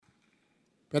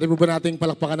Pwede po ba nating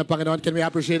palakpakan ng Panginoon? Can we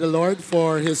appreciate the Lord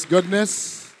for His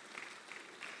goodness?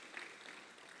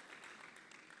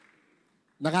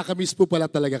 Nakakamiss po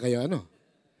pala talaga kayo, ano?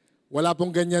 Wala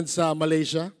pong ganyan sa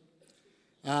Malaysia.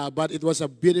 But it was a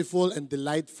beautiful and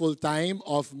delightful time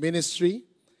of ministry.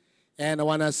 And I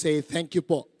want to say thank you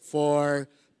po for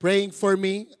praying for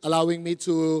me, allowing me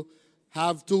to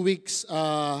have 2 weeks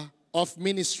of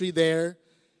ministry there.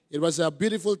 It was a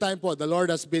beautiful time po. The Lord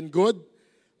has been good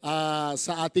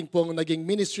sa ating pong naging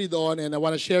ministry doon. And I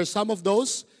want to share some of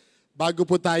those bago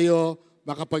po tayo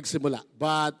makapagsimula.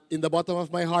 But in the bottom of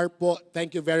my heart po,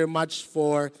 thank you very much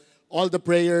for all the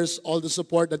prayers, all the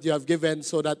support that you have given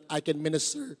so that I can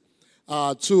minister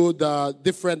to the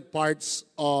different parts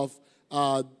of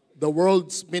the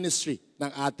world's ministry ng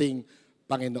ating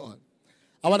Panginoon.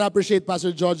 I want to appreciate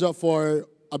Pastor Jojo for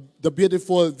the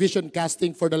beautiful vision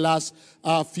casting for the last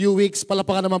few weeks.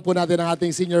 Palapakan naman po natin ang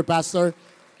ating senior pastor.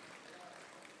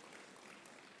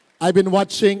 I've been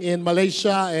watching in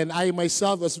Malaysia and I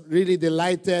myself was really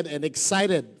delighted and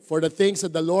excited for the things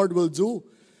that the Lord will do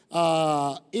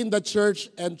in the church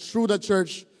and through the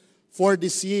church for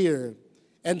this year.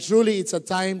 And truly, it's a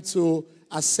time to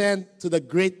ascend to the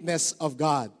greatness of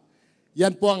God.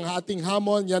 Yan po ang ating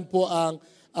hamon, yan po ang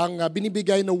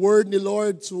binibigay na word ni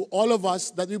Lord to all of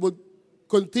us that we would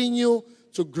continue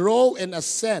to grow and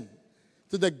ascend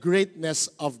to the greatness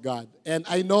of God. And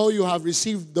I know you have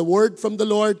received the word from the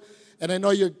Lord, and I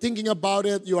know you're thinking about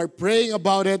it, you are praying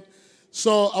about it.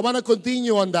 So I want to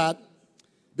continue on that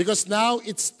because now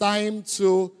it's time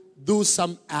to do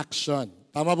some action.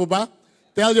 Tama po ba?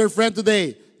 Tell your friend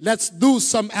today, let's do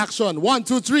some action. 1,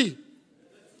 2, 3.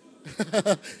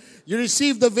 You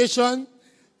receive the vision.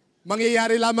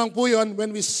 Mangyayari lamang po yun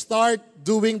when we start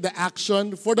doing the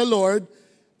action for the Lord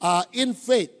in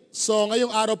faith. So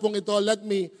ngayong araw pong ito, let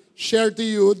me share to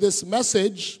you this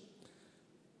message.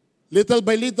 Little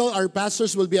by little, our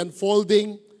pastors will be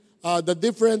unfolding the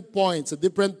different points, the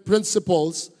different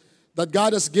principles that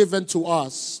God has given to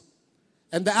us,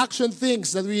 and the action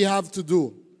things that we have to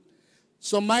do.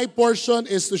 So my portion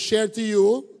is to share to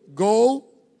you, go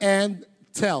and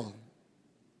tell.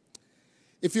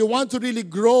 If you want to really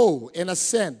grow and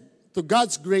ascend to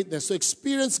God's greatness, to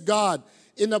experience God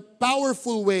in a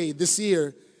powerful way this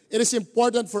year, it is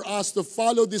important for us to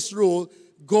follow this rule,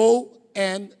 go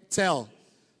and tell.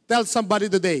 Tell somebody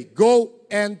today, go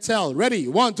and tell. Ready?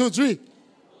 1, 2, 3.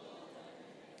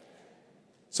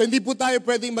 So hindi po tayo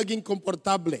pwedeng maging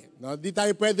komportable. No? Hindi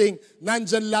tayo pwedeng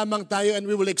nandyan lamang tayo and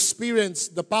we will experience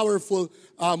the powerful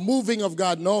moving of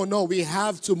God. No, we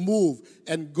have to move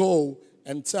and go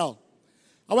and tell.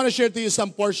 I want to share to you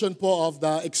some portion po of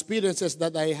the experiences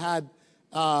that I had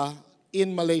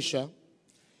in Malaysia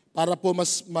para po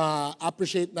mas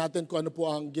ma-appreciate natin kung ano po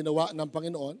ang ginawa ng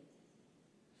Panginoon.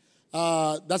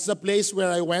 That's the place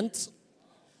where I went.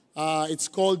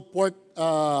 It's called Port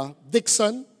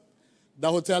Dickson. The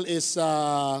hotel is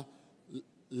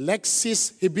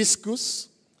Lexis Hibiscus.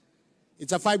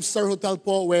 It's a 5-star hotel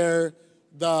po where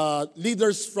the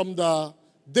leaders from the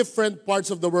different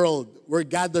parts of the world were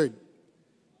gathered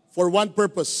for one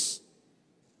purpose,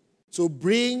 to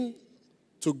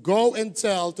go and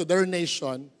tell to their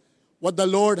nation what the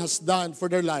Lord has done for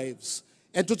their lives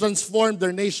and to transform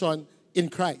their nation in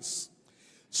Christ.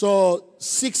 So,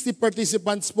 60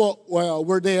 participants po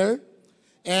were there.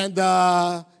 And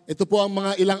ito po ang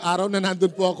mga ilang araw na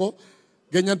nandun po ako.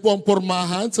 Ganyan po ang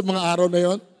pormahan sa mga araw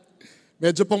na yon.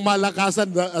 Medyo pong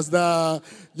malakasan as the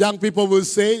young people will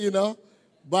say, you know.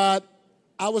 But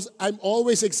I'm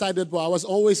always excited po. I was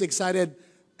always excited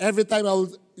every time I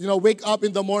would, wake up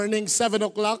in the morning, 7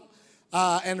 o'clock,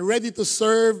 and ready to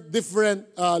serve different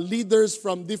leaders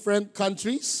from different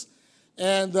countries.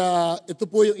 And ito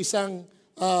po yung isang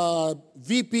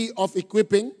VP of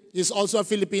Equipping. He's also a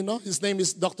Filipino. His name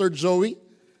is Dr. Joey.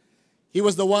 He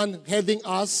was the one heading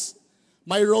us.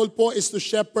 My role po is to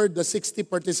shepherd the 60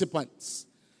 participants.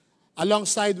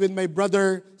 Alongside with my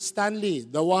brother Stanley,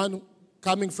 the one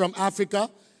coming from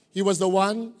Africa. He was the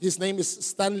one, his name is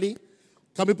Stanley.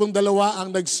 Kami pong dalawa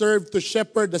ang nag-serve to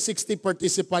shepherd the 60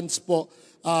 participants po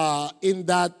in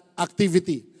that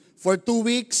activity. For 2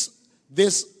 weeks,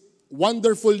 these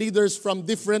wonderful leaders from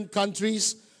different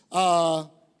countries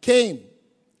came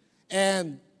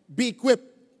and be equipped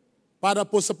para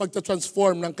po sa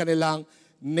pagta-transform ng kanilang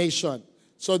nation.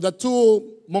 So the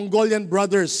 2 Mongolian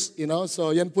brothers, so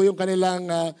yan po yung kanilang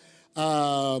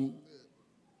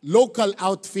local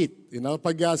outfit.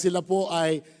 Pag sila po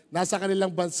ay nasa kanilang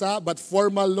bansa, but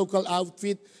formal local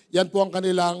outfit, yan po ang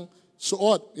kanilang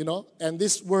suot, And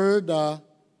these were the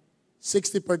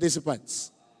 60 participants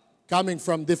coming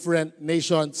from different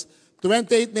nations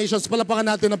 28 nations. Palapakan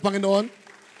natin ang Panginoon.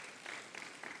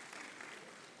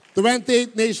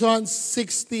 28 nations,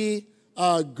 60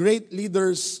 great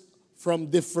leaders from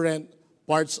different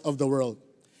parts of the world.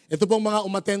 Ito pong mga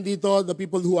umattend dito, the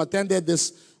people who attended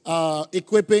this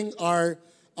equipping are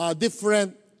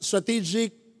different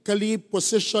strategically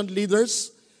positioned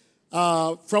leaders.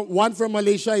 One from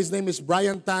Malaysia, his name is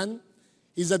Brian Tan.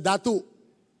 He's a Datu.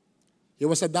 He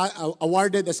was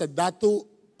awarded as a Datu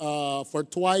for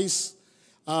twice,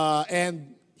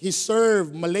 and he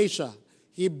served Malaysia.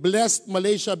 He blessed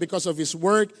Malaysia because of his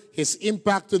work, his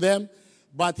impact to them.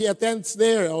 But he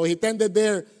attended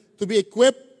there to be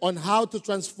equipped on how to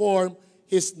transform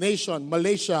his nation,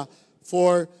 Malaysia,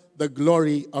 for the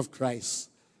glory of Christ.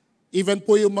 Even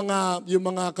po yung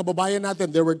mga kababayan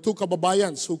natin, there were 2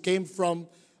 kababayans who came from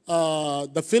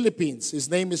the Philippines.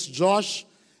 His name is Josh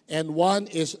and one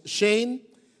is Shane.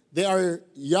 They are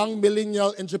young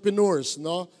millennial entrepreneurs.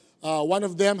 No, one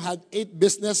of them had 8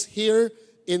 business here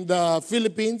in the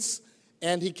Philippines,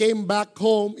 and he came back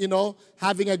home,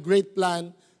 having a great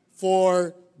plan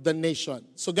for the nation.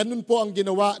 So ganun po ang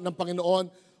ginawa ng Panginoon,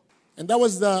 and that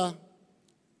was the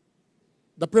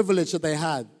privilege that I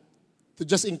had to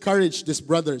just encourage these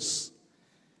brothers,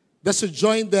 just to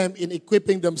join them in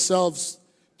equipping themselves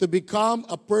to become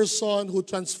a person who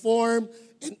transform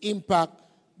and impact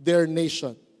their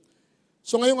nation.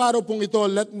 So ngayong araw pong ito,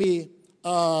 let me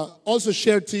also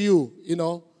share to you,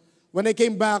 when I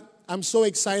came back, I'm so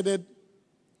excited.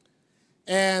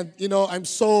 And, I'm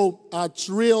so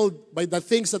thrilled by the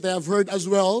things that I have heard as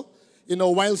well.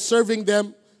 While serving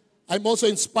them, I'm also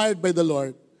inspired by the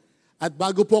Lord. At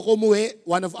bago po ako umuwi,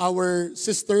 one of our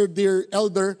dear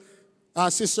elder,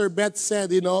 Sister Beth said,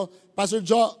 Pastor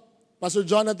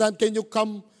Jonathan, can you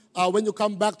come, when you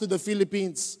come back to the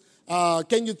Philippines,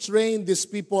 can you train these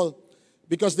people?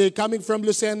 Because they're coming from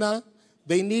Lucena,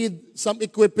 they need some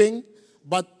equipping,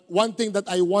 but one thing that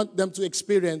I want them to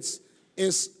experience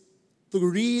is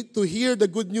to hear the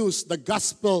good news, the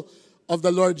gospel of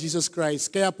the Lord Jesus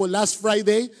Christ. Kaya po last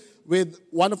Friday, with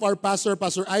one of our Pastor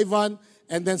Ivan,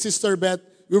 and then Sister Beth,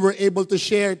 we were able to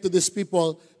share to these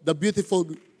people the beautiful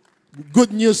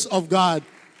good news of God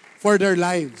for their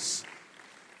lives.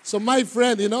 So my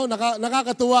friend,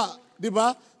 nakakatuwa, di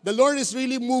ba? The Lord is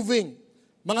really moving.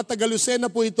 Mga taga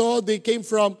Lucena po ito, they came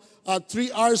from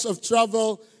 3 hours of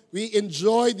travel. We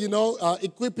enjoyed,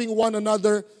 equipping one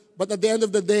another. But at the end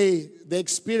of the day, they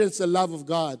experienced the love of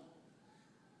God.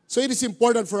 So it is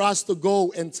important for us to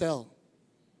go and tell.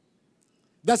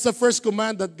 That's the first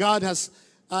command that God has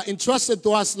entrusted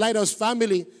to us, Lighthouse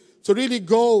family, to really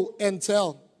go and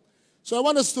tell. So I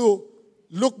want us to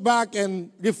look back and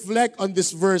reflect on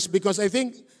this verse, because I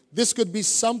think this could be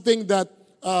something that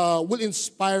will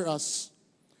inspire us.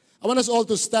 I want us all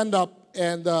to stand up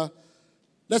and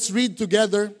let's read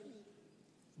together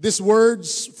these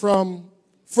words from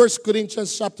 1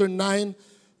 Corinthians chapter 9,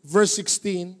 verse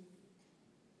 16.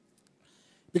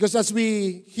 Because as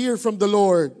we hear from the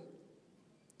Lord,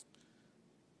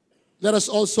 let us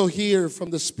also hear from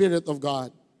the Spirit of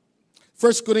God.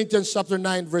 1 Corinthians chapter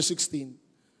 9, verse 16.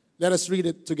 Let us read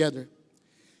it together.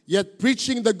 Yet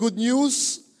preaching the good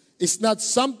news is not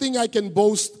something I can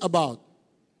boast about.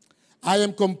 I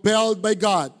am compelled by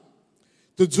God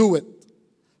to do it.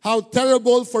 How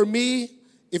terrible for me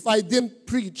if I didn't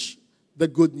preach the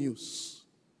good news.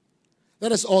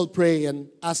 Let us all pray and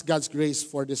ask God's grace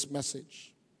for this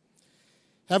message.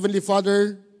 Heavenly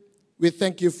Father, we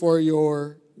thank you for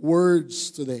your words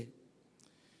today.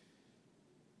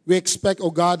 We expect,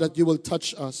 oh God, that you will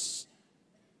touch us,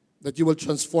 that you will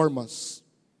transform us.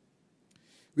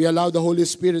 We allow the Holy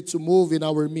Spirit to move in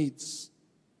our midst.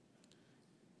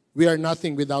 We are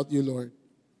nothing without you, Lord.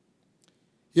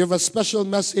 You have a special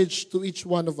message to each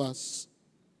one of us.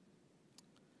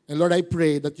 And Lord, I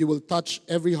pray that you will touch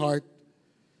every heart,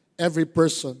 every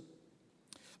person.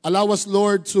 Allow us,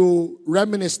 Lord, to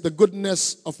reminisce the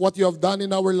goodness of what you have done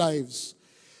in our lives,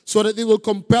 so that it will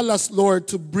compel us, Lord,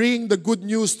 to bring the good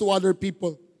news to other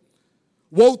people.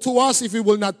 Woe to us if we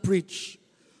will not preach.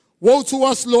 Woe to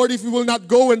us, Lord, if we will not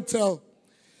go and tell.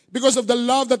 Because of the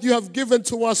love that you have given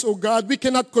to us, oh God, we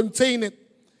cannot contain it.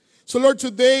 So Lord,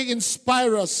 today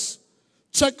inspire us.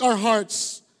 Check our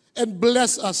hearts and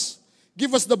bless us.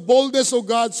 Give us the boldness, oh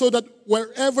God, so that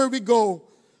wherever we go,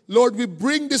 Lord, we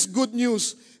bring this good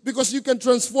news, because you can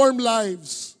transform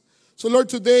lives. So Lord,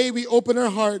 today we open our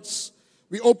hearts.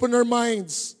 We open our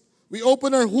minds. We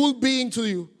open our whole being to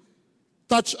you.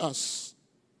 Touch us.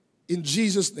 In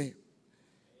Jesus' name.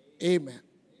 Amen.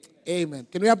 Amen.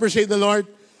 Can we appreciate the Lord?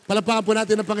 Palapakan po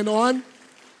natin ang Panginoon.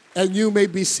 And you may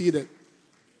be seated.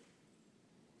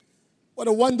 What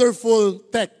a wonderful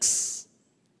text.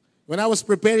 When I was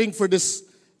preparing for this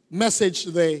message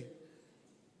today,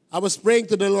 I was praying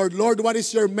to the Lord, Lord, what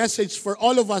is your message for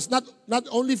all of us? Not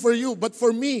only for you, but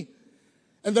for me.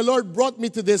 And the Lord brought me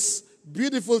to this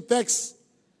beautiful text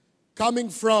coming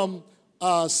from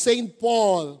St.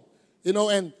 Paul,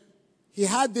 and he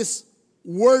had this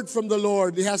word from the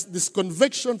Lord. He has this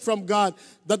conviction from God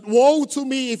that woe to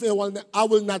me if I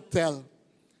will not tell.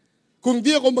 Kung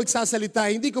di ako magsasalita,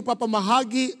 hindi ko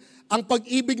papamahagi ang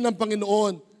pag-ibig ng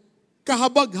Panginoon.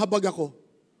 Kahabag-habag ako.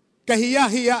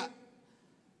 Kahiya-hiya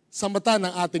sa mata ng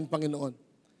ating Panginoon.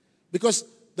 Because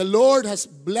the Lord has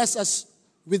blessed us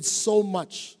with so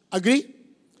much. Agree?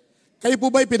 Kayo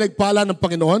po ba'y pinagpala ng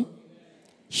Panginoon?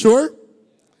 Sure?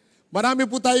 Marami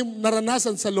po tayong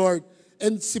naranasan sa Lord.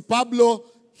 And si Pablo,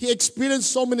 he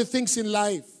experienced so many things in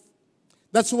life.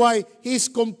 That's why he is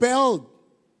compelled.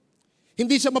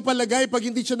 Hindi siya mapalagay pag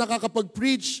hindi siya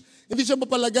nakakapag-preach. Hindi siya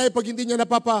mapalagay pag hindi niya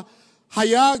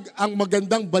napapahayag ang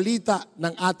magandang balita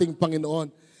ng ating Panginoon.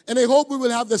 And I hope we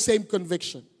will have the same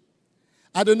conviction.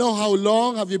 I don't know how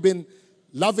long have you been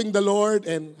loving the Lord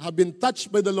and have been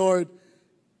touched by the Lord,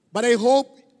 but I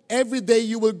hope every day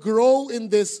you will grow in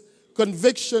this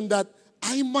conviction that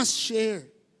I must share.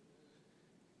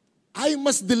 I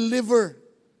must deliver.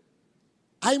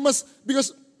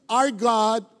 Because our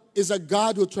God is a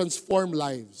God who transforms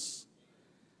lives.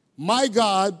 My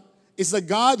God is a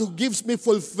God who gives me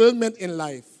fulfillment in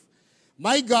life.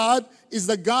 My God is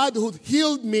the God who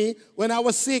healed me when I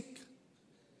was sick.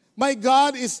 My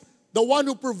God is the one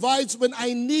who provides when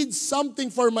I need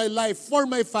something for my life, for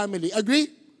my family. Agree?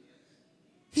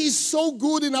 He's so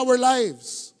good in our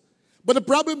lives. But the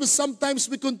problem is sometimes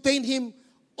we contain Him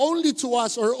only to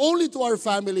us or only to our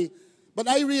family. But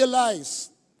I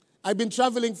realize, I've been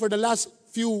traveling for the last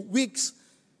few weeks,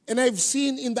 and I've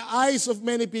seen in the eyes of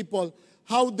many people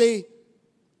how they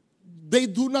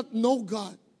do not know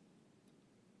God.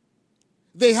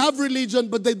 They have religion,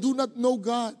 but they do not know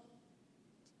God.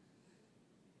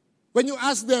 When you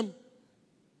ask them,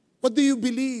 what do you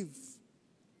believe?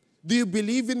 Do you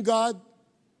believe in God?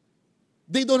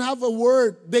 They don't have a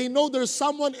word. They know there's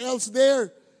someone else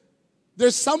there.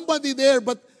 There's somebody there,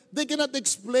 but they cannot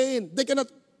explain. They cannot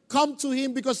come to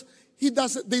Him because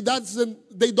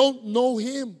they don't know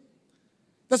Him.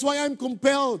 That's why I'm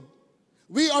compelled.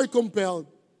 We are compelled.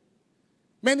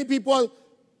 Many people,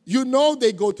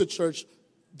 they go to church.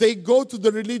 They go to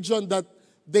the religion that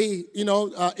they,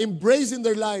 embrace in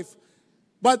their life.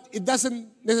 But it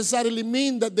doesn't necessarily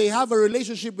mean that they have a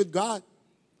relationship with God.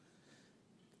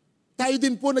 Tayo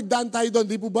din po, nagdaan tayo doon,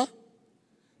 di po ba?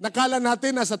 Nakala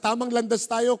natin, nasa tamang landas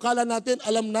tayo. Kala natin,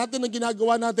 alam natin ang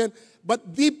ginagawa natin.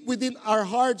 But deep within our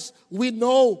hearts, we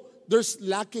know there's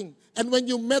lacking. And when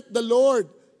you met the Lord,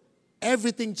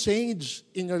 everything changed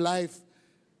in your life.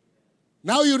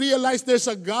 Now you realize there's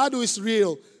a God who is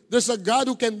real. There's a God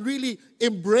who can really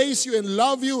embrace you and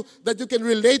love you, that you can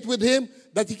relate with Him,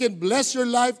 that He can bless your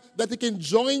life, that He can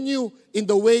join you in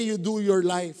the way you do your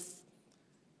life.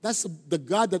 That's the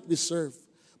God that we serve.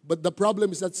 But the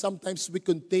problem is that sometimes we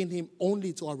contain Him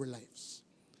only to our lives.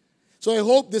 So I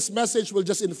hope this message will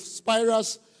just inspire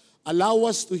us, allow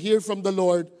us to hear from the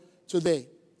Lord today.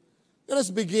 Let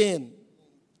us begin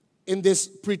in this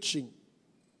preaching.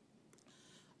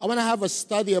 I want to have a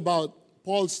study about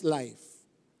Paul's life,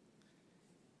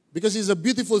 because he's a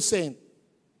beautiful saint.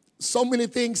 So many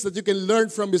things that you can learn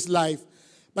from his life.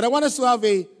 But I want us to have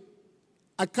a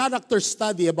character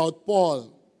study about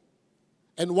Paul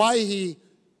and why he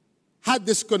had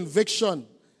this conviction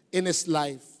in his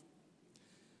life.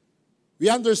 We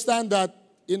understand that,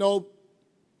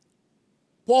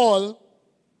 Paul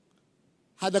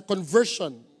had a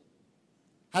conversion,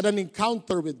 had an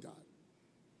encounter with God.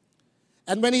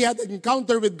 And when he had an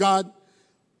encounter with God,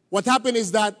 what happened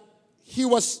is that he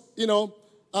was,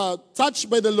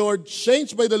 touched by the Lord,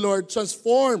 changed by the Lord,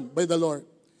 transformed by the Lord.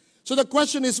 So the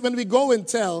question is, when we go and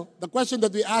tell, the question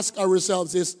that we ask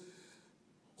ourselves is,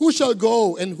 who shall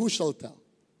go and who shall tell?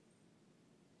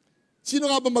 Sino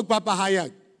nga ba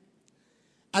magpapahayag?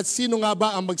 At sino nga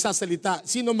ba ang magsasalita?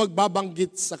 Sino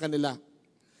magbabanggit sa kanila?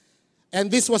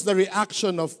 And this was the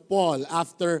reaction of Paul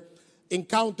after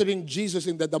encountering Jesus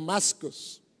in the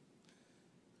Damascus.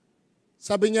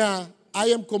 Sabi niya,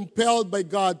 I am compelled by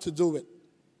God to do it.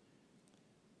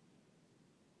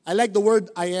 I like the word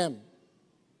I am.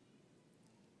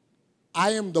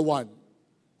 I am the one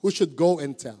who should go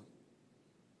and tell.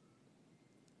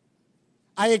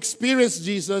 I experienced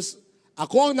Jesus.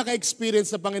 Ako ang naka-experience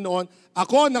sa Panginoon.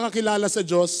 Ako ang nakakilala sa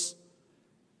Diyos.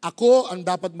 Ako ang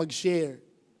dapat mag-share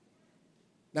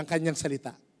ng kanyang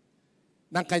salita,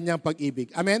 ng kanyang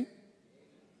pag-ibig. Amen?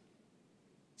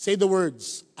 Say the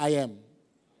words, I am.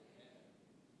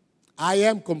 I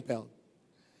am compelled.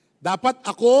 Dapat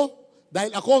ako,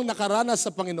 dahil ako ang nakaranas sa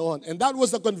Panginoon. And that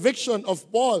was the conviction of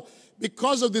Paul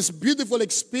because of this beautiful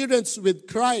experience with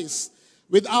Christ,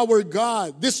 with our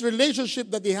God, this relationship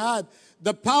that he had,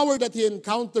 the power that he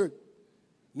encountered.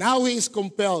 Now he is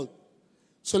compelled.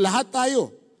 So lahat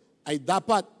tayo ay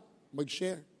dapat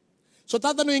mag-share. So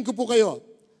tatanungin ko po kayo,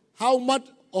 how much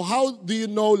or how do you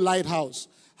know Lighthouse?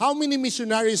 How many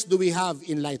missionaries do we have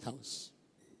in Lighthouse?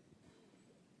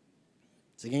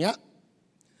 Sige nga.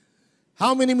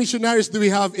 How many missionaries do we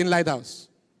have in Lighthouse?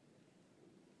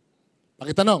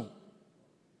 Pakitanong.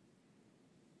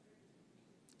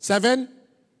 7?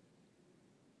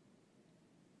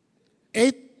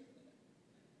 8?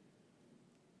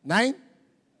 9?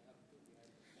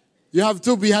 You have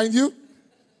 2 behind you?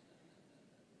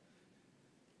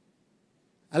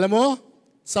 Alam mo,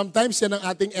 sometimes yan ang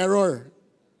ating error.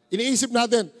 Iniisip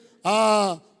natin,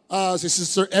 si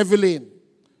Sister Evelyn,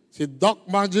 si Doc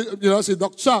si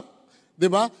Doc Chuck, di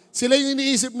ba? Sila yung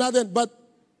iniisip natin. But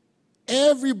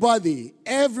everyone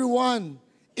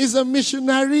is a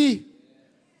missionary.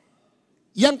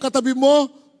 Yang katabi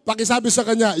mo, pakisabi sa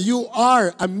kanya, you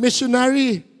are a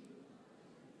missionary.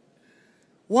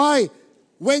 Why?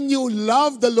 When you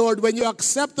love the Lord, when you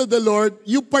accepted the Lord,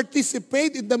 you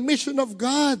participate in the mission of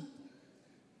God.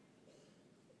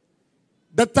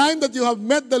 The time that you have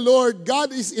met the Lord,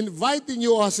 God is inviting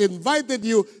you, has invited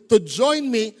you to join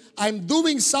me. I'm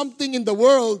doing something in the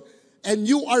world, and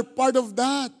you are part of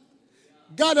that.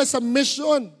 God has a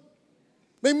mission.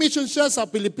 May mission siya sa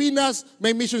Pilipinas,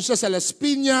 may mission siya sa Las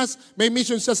Piñas, may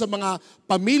mission siya sa mga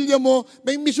pamilya mo,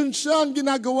 may mission siya ang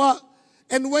ginagawa.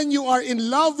 And when you are in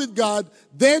love with God,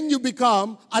 then you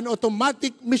become an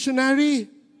automatic missionary.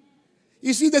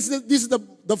 You see, this is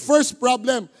the first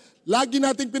problem. Lagi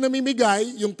nating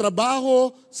pinamimigay yung trabaho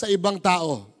sa ibang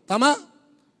tao. Tama?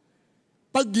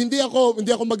 Pag hindi ako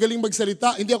magaling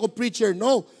magsalita, hindi ako preacher,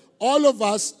 no. All of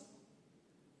us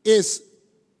is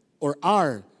or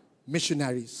are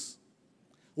missionaries.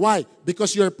 Why?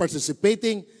 Because you're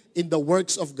participating in the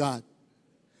works of God.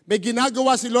 May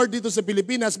ginagawa si Lord dito sa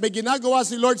Pilipinas, may ginagawa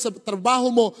si Lord sa trabaho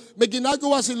mo, may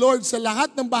ginagawa si Lord sa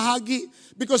lahat ng bahagi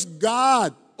because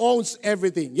God owns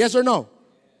everything. Yes or no?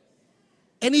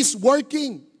 And He's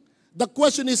working. The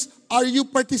question is, are you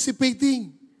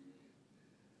participating?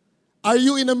 Are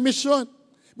you in a mission?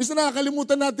 Minsan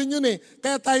nakakalimutan natin yun eh.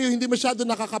 Kaya tayo hindi masyado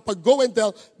nakakapag-go and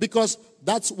tell because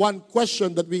that's one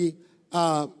question that we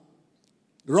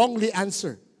wrongly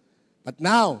answer. But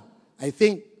now, I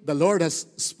think the Lord has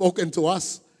spoken to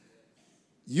us.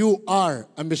 You are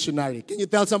a missionary. Can you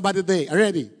tell somebody today? Are you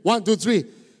ready? 1, 2,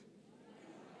 3.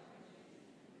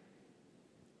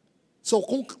 So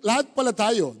kung lahat pala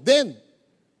tayo, then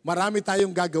marami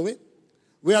tayong gagawin.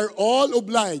 We are all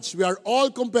obliged, we are all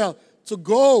compelled to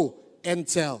go and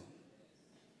tell.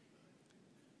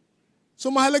 So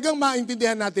mahalagang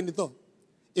maintindihan natin ito.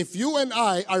 If you and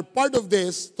I are part of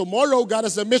this, tomorrow God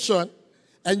has a mission,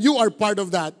 and you are part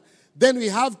of that, then we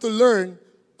have to learn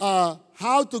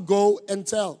how to go and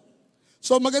tell.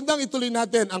 So magandang ituloy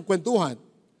natin ang kwentuhan.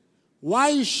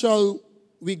 Why shall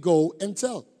we go and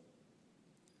tell?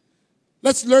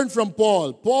 Let's learn from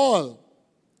Paul. Paul,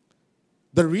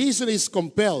 the reason is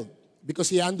compelled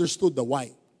because he understood the why.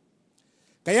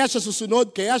 Kaya siya susunod,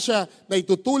 kaya siya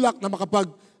naitutulak na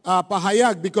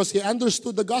makapagpahayag because he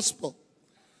understood the gospel.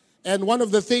 And one of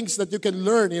the things that you can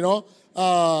learn,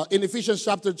 in Ephesians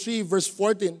chapter 3, verse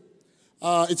 14,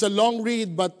 it's a long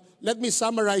read, but let me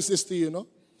summarize this to you.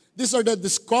 These are the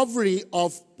discovery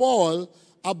of Paul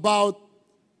about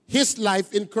his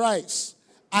life in Christ.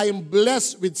 I am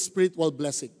blessed with spiritual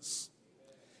blessings.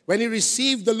 When he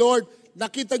received the Lord,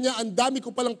 nakita niya, ang dami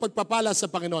ko palang pagpapala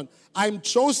sa Panginoon. I'm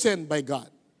chosen by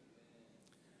God.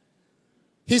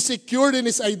 He's secured in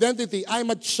his identity.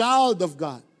 I'm a child of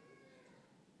God.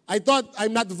 I thought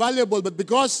I'm not valuable, but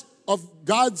because of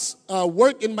God's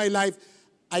work in my life,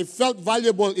 I felt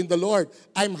valuable in the Lord.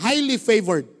 I'm highly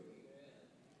favored.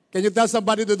 Can you tell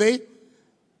somebody today?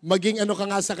 Maging ano ka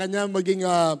nga sa kanya, maging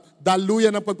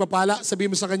daluyan ng pagpapala, sabihin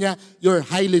mo sa kanya, you're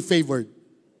highly favored.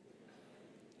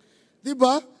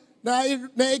 Diba?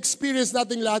 Na-experience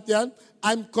natin lahat yan.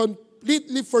 I'm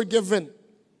completely forgiven.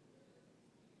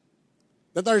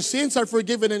 That our sins are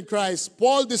forgiven in Christ.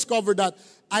 Paul discovered that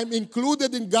I'm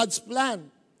included in God's plan.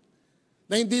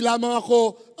 Na hindi lamang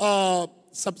ako,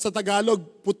 sa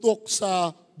Tagalog, putok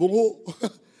sa bungo.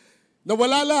 Na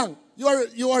wala lang.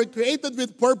 You are created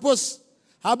with purpose.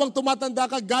 Habang tumatanda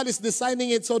ka, God is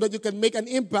designing it so that you can make an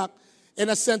impact and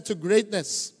ascend to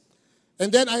greatness.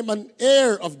 And then I'm an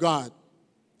heir of God.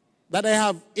 that I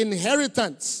have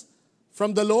inheritance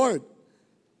from the Lord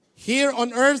here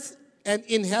on earth and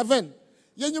in heaven.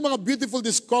 Yan yung mga beautiful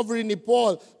discovery ni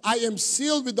Paul. I am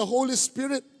sealed with the Holy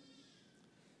Spirit.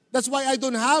 That's why I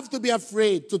don't have to be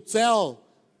afraid to tell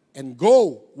and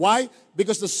go. Why?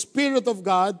 Because the Spirit of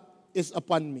God is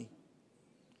upon me.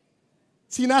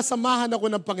 Sinasamahan ako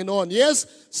ng Panginoon. Yes,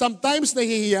 sometimes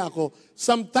nahihiya ako.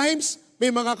 Sometimes may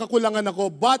mga kakulangan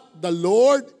ako. But the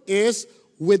Lord is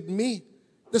with me.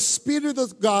 The Spirit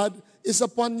of God is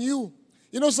upon you.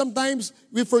 You know, sometimes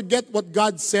we forget what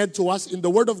God said to us. In the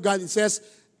Word of God, it says,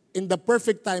 in the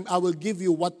perfect time, I will give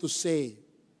you what to say.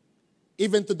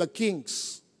 Even to the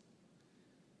kings.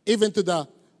 Even to the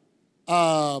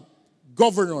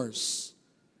governors.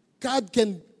 God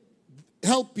can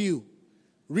help you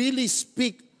really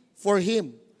speak for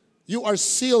Him. You are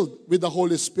sealed with the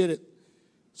Holy Spirit.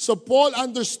 So Paul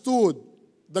understood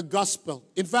the gospel.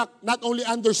 In fact, not only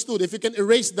understood, if you can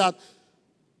erase that,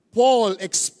 Paul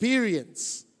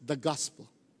experienced the gospel.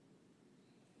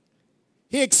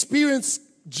 He experienced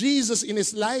Jesus in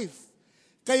his life.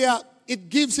 Kaya it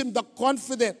gives him the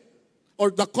confidence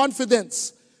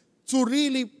to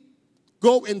really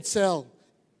go and tell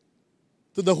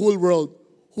to the whole world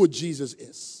who Jesus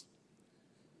is.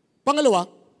 Pangalawa,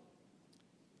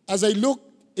 as I look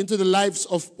into the lives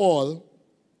of Paul,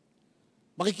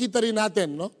 makikita rin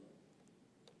natin, no?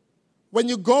 When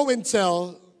you go and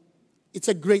tell, it's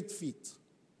a great feat.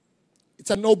 It's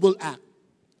a noble act.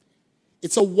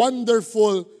 It's a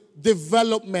wonderful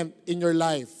development in your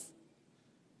life.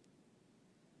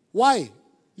 Why?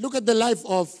 Look at the life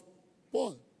of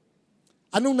Paul.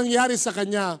 Anong nangyari sa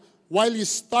kanya while he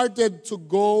started to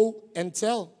go and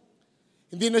tell?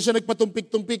 Hindi na siya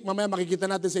nagpatumpik-tumpik. Mamaya makikita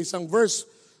natin sa isang verse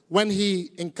when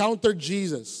he encountered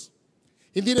Jesus.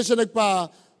 Hindi na siya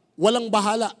walang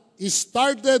bahala. He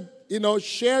started,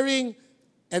 sharing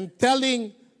and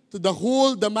telling to the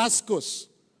whole Damascus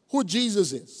who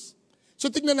Jesus is.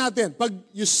 So tingnan natin, pag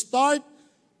you start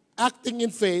acting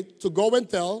in faith to go and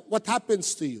tell, what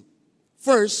happens to you?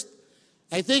 First,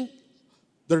 I think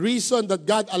the reason that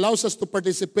God allows us to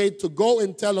participate, to go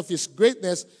and tell of His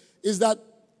greatness, is that,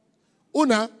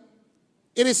 una,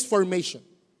 it is formation.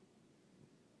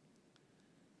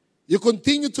 You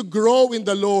continue to grow in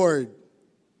the Lord,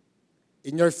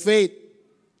 in your faith,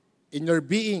 in your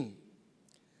being,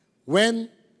 when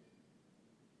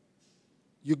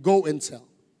you go and tell.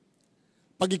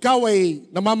 Pag ikaw ay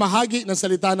namamahagi ng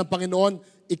salita ng Panginoon,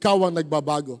 ikaw ang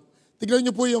nagbabago. Tignan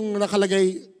niyo po yung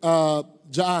nakalagay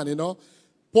dyan,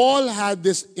 Paul had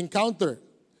this encounter.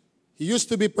 He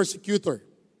used to be persecutor.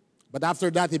 But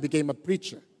after that, he became a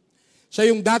preacher.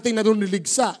 Siya yung dating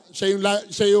nanuniligsa.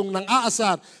 Siya yung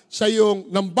nang-aasar. Siya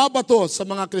yung nambabato sa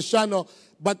mga Kristiyano.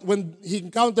 But when he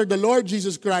encountered the Lord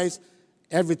Jesus Christ,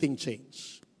 everything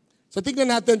changed. So tignan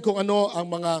natin kung ano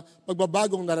ang mga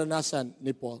pagbabagong naranasan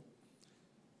ni Paul.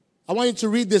 I want you to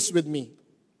read this with me.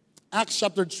 Acts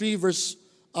chapter 3, verse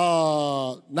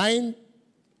 9,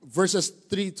 verses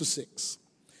 3 to 6.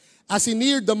 As he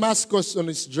neared Damascus on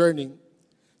his journey,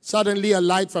 suddenly a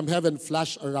light from heaven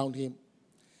flashed around him.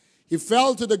 He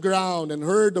fell to the ground and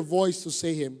heard a voice to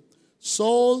say him,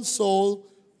 Saul, Saul,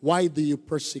 why do you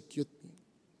persecute me?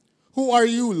 Who are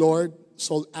you, Lord?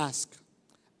 Saul asked.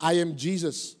 I am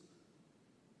Jesus,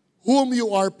 whom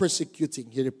you are persecuting,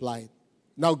 he replied.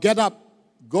 Now get up,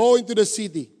 go into the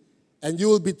city, and you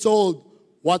will be told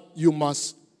what you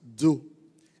must do.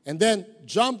 And then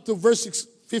jump to verse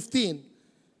 15.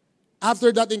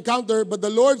 After that encounter, but the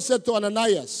Lord said to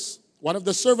Ananias, one of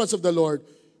the servants of the Lord,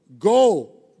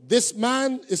 Go, this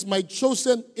man is my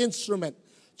chosen instrument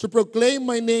to proclaim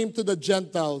my name to the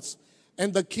Gentiles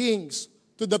and the kings,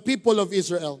 to the people of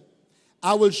Israel.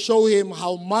 I will show him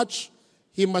how much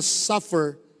he must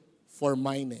suffer for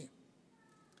my name.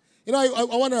 I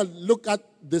want to look at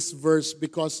this verse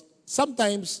because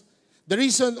sometimes the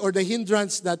reason or the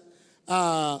hindrance that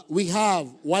we have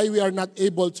why we are not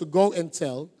able to go and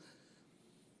tell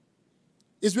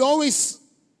is we always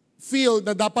feel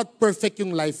na dapat perfect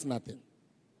yung life natin.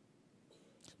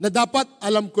 Na dapat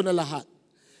alam ko na lahat.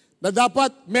 Na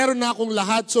dapat meron na akong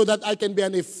lahat so that I can be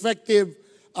an effective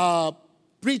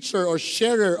preacher or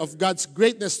sharer of God's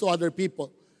greatness to other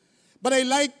people. But I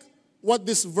like what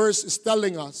this verse is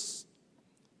telling us.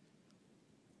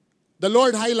 The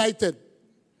Lord highlighted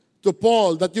to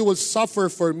Paul that you will suffer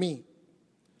for me.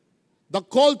 The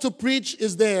call to preach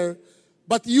is there,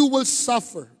 but you will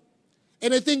suffer.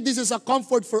 And I think this is a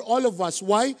comfort for all of us.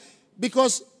 Why?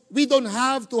 Because we don't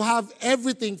have to have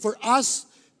everything for us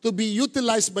to be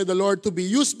utilized by the Lord, to be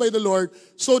used by the Lord,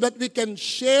 so that we can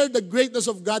share the greatness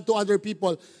of God to other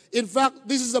people. In fact,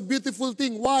 this is a beautiful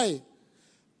thing. Why?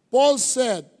 Paul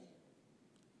said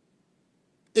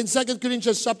in 2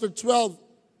 Corinthians chapter 12,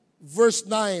 verse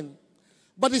 9,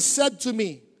 but he said to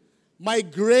me, my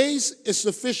grace is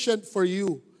sufficient for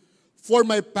you, for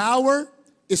my power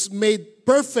is made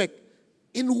perfect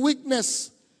in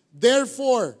weakness.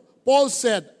 Therefore, Paul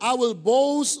said, I will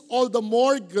boast all the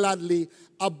more gladly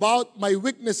about my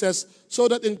weaknesses so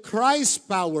that in Christ's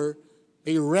power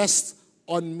may rest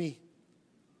on me.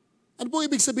 Ano po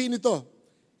ibig sabihin nito?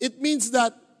 It means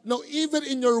that even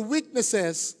in your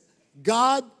weaknesses,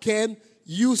 God can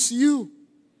use you.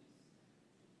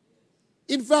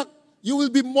 In fact, you will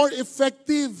be more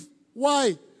effective.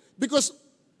 Why? Because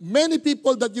many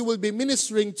people that you will be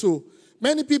ministering to,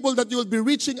 many people that you will be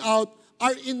reaching out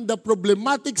are in the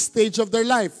problematic stage of their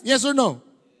life. Yes or no?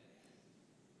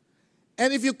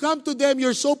 And if you come to them,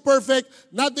 you're so perfect,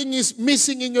 nothing is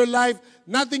missing in your life,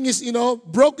 nothing is,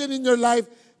 broken in your life,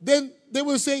 then they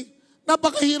will say,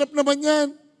 napakahirap naman yan.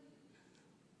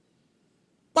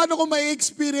 Paano ko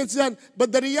ma-experience yan?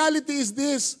 But the reality is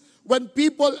this, when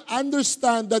people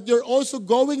understand that you're also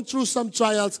going through some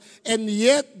trials and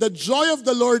yet the joy of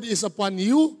the Lord is upon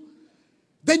you,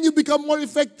 then you become more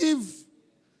effective.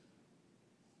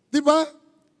 Diba?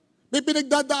 May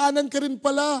pinagdadaanan ka rin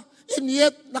pala and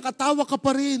yet nakatawa ka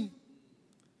pa rin.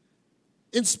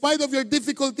 In spite of your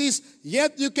difficulties,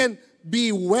 yet you can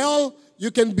be well,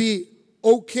 you can be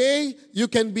okay, you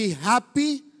can be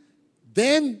happy.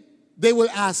 Then they will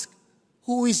ask,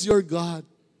 who is your God?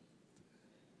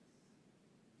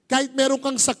 Kahit meron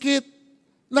kang sakit,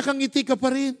 nakangiti ka pa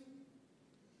rin.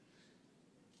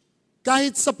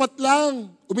 Kahit sapat lang,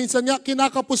 minsan nga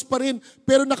kinakapos pa rin,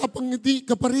 pero nakapangiti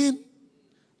ka pa rin.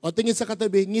 O tingin sa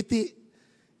katabi, ngiti.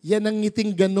 Yan ang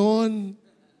ngiting ganon.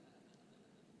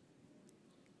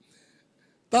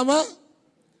 Tama?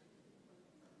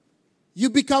 You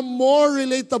become more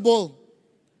relatable.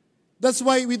 That's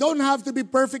why we don't have to be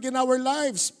perfect in our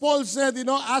lives. Paul said,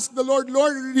 ask the Lord,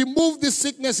 Lord, remove this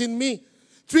sickness in me.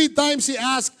 3 times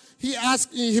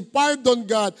he pardoned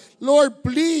God, Lord,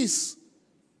 please.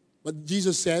 But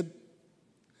Jesus said,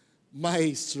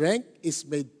 my strength is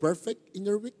made perfect in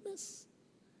your weakness.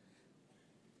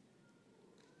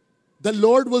 The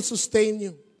Lord will sustain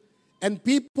you. And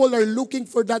people are looking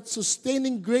for that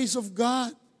sustaining grace of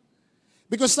God.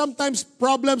 Because sometimes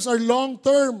problems are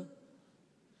long-term.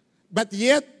 But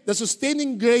yet, the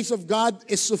sustaining grace of God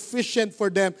is sufficient for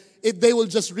them if they will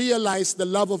just realize the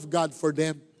love of God for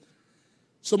them.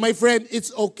 So my friend,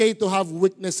 it's okay to have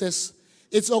weaknesses.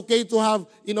 It's okay to have,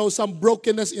 some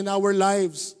brokenness in our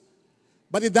lives.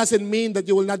 But it doesn't mean that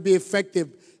you will not be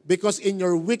effective. Because in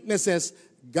your weaknesses,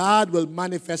 God will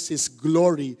manifest His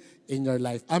glory in your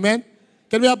life. Amen?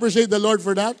 Can we appreciate the Lord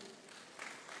for that?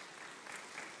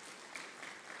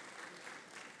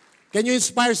 Can you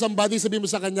inspire somebody? Sabi mo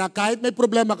sa kanya, kahit may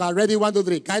problema ka, ready, 1,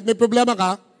 2, 3. Kahit may problema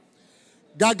ka,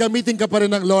 gagamitin ka pa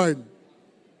rin ng Lord.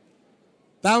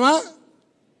 Tama?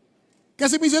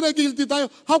 Kasi minsan nag-guilty tayo,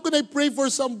 how can I pray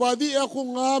for somebody?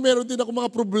 Ako nga, meron din ako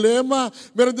mga problema,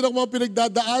 meron din ako mga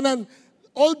pinagdadaanan.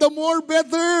 All the more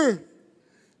better.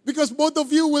 Because both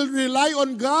of you will rely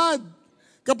on God.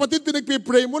 Kapatid,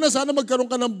 pinagpipray mo na sana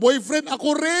magkaroon ka ng boyfriend,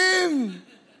 ako rin.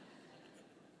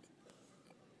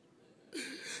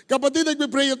 Kapatid,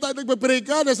 nagpipray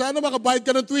ka na sana makabayad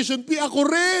ka ng tuition fee, ako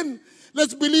rin.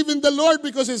 Let's believe in the Lord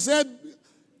because He said,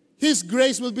 His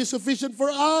grace will be sufficient for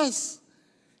us.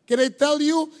 Can I tell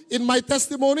you, in my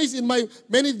testimonies, in my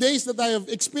many days that I have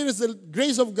experienced the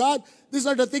grace of God, these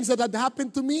are the things that had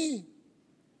happened to me.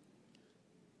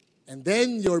 And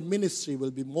then your ministry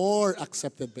will be more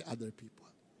accepted by other people.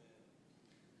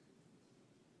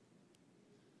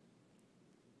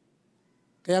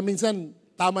 Kaya minsan,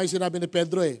 tama yung sinabi ni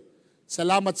Pedro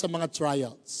salamat sa mga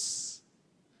trials.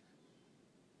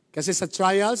 Kasi sa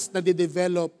trials,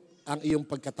 nadidevelop ang iyong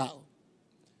pagkatao.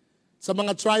 Sa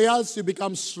mga trials, you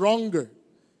become stronger.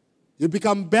 You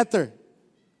become better.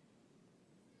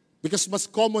 Because mas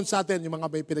common sa atin yung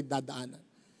mga may pinagdadaanan.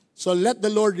 So let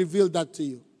the Lord reveal that to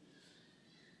you.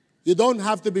 You don't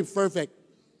have to be perfect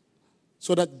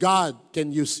so that God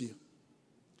can use you.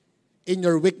 In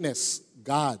your weakness,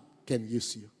 God can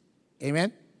use you.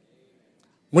 Amen?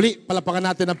 Muli, palapakan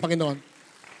natin ang Panginoon.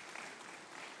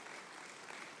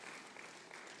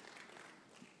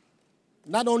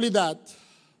 Not only that,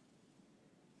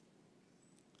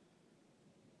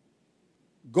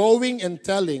 going and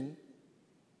telling,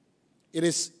 it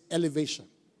is elevation.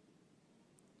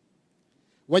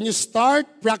 When you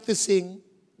start practicing,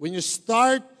 when you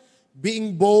start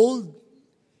being bold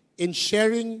in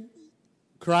sharing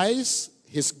Christ,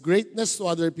 His greatness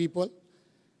to other people,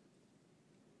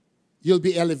 you'll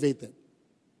be elevated.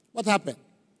 What happened?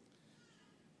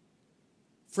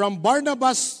 from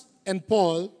Barnabas and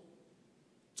Paul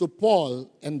to Paul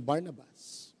and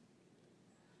Barnabas.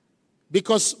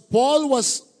 Because Paul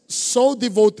was so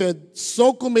devoted,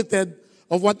 so committed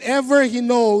of whatever he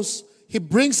knows, he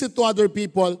brings it to other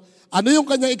people. Ano yung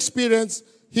kanyang experience,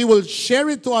 he will share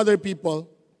it to other people.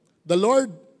 The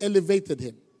Lord elevated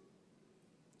him.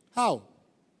 How?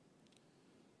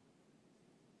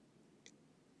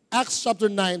 Acts chapter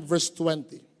 9, verse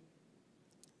 20.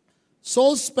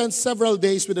 Saul spent several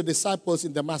days with the disciples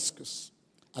in Damascus.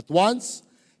 At once,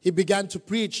 he began to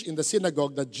preach in the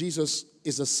synagogue that Jesus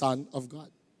is the Son of God.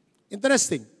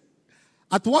 Interesting.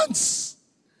 At once,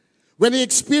 when he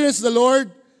experienced the Lord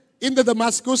in the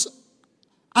Damascus,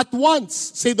 at once,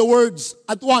 say the words,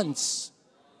 at once.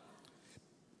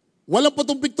 Walang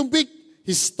patumpik-tumpik,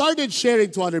 he started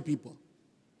sharing to other people.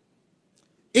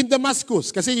 In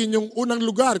Damascus, kasi yun yung unang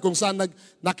lugar kung saan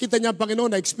nakita niya ang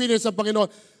Panginoon, na-experience ang Panginoon.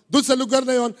 Doon sa lugar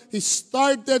na yun, he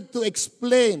started to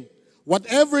explain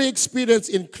whatever he experienced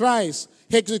in Christ,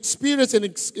 he experienced and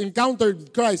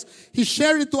encountered Christ, he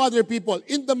shared it to other people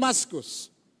in Damascus.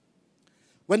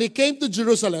 When he came to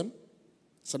Jerusalem,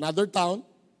 it's another town,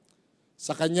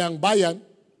 sa kanyang bayan,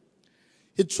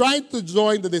 he tried to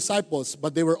join the disciples,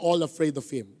 but they were all afraid of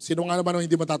him. Sino nga naman ang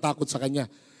hindi matatakot sa kanya?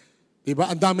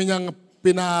 Diba? Ang dami niyang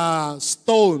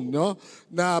pina-stone, no?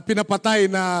 Na pinapatay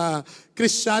na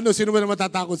Kristiyano, sino ba na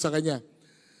matatakot sa kanya?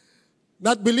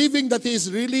 Not believing that he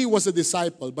really was a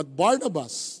disciple, but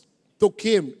Barnabas took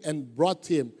him and brought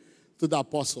him to the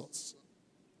apostles.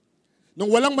 Nung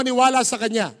walang maniwala sa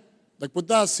kanya,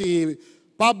 nagpunta si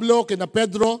Pablo kina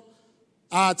Pedro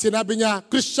at sinabi niya,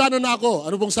 Kristiyano na ako.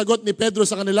 Ano pong sagot ni Pedro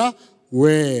sa kanila?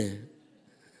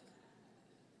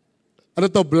 Ano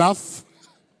to, bluff?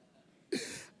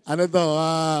 Ano to,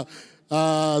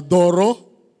 Doro?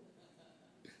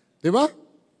 Diba?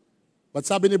 But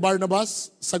sabi ni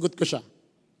Barnabas, sagot ko siya.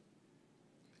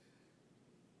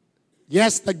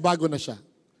 Yes, nagbago na siya.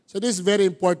 So this is very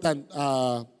important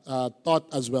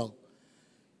thought as well.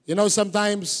 You know,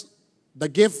 sometimes the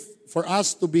gift for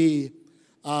us to be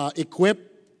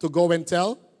equipped to go and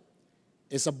tell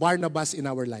is a Barnabas in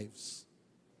our lives.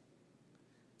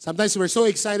 Sometimes we're so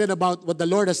excited about what the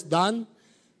Lord has done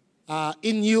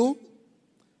in you,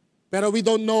 pero we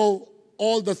don't know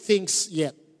all the things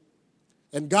yet.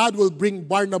 And God will bring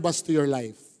Barnabas to your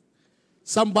life.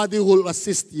 Somebody who will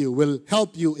assist you, will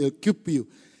help you, will equip you.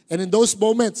 And in those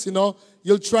moments, you know,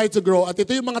 you'll try to grow. At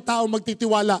ito yung mga tao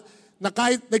magtitiwala na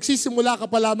kahit nagsisimula ka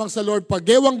pa lamang sa Lord, pag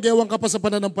gewang-gewang ka pa sa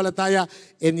pananampalataya,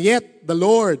 and yet the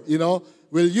Lord, you know,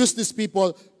 will use these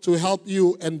people to help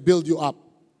you and build you up.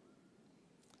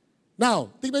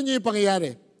 Now, tingnan niyo yung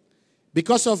pangyayari.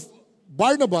 Because of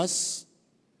Barnabas,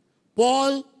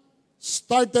 Paul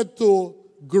started to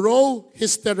grow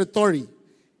his territory,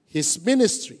 his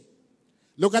ministry.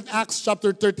 Look at Acts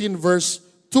chapter 13, verse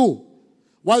 2.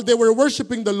 While they were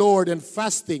worshiping the Lord and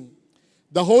fasting,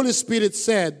 the Holy Spirit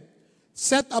said,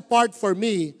 set apart for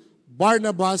me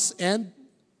Barnabas and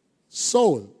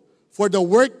Saul for the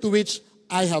work to which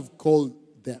I have called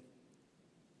them.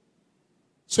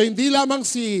 So hindi lamang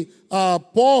si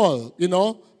Paul, you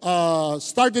know,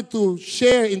 started to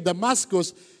share in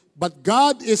Damascus, but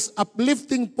God is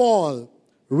uplifting Paul,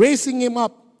 raising him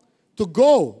up to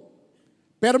go.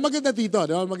 Pero maganda dito,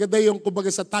 no? Maganda yung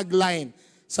kumbaga sa tagline,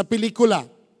 sa pelikula.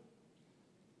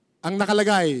 Ang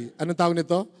nakalagay, anong tawag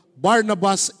nito?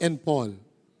 Barnabas and Paul.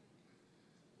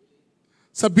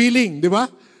 Sa billing, di ba?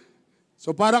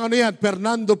 So parang ano yan,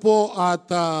 Fernando po at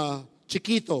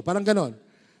Chiquito, parang ganon.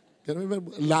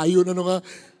 Layo na nung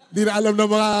hindi na alam ng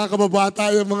mga kababata,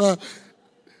 yung mga,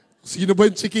 sino ba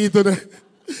yung Chiquito na?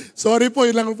 Sorry po,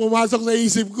 yun lang pumasok sa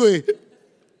isip ko eh.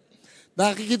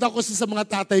 Nakikita ko sa mga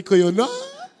tatay ko yun, no?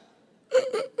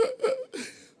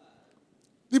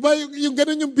 Di ba, yung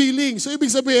ganun yung billing. So,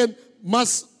 ibig sabihin,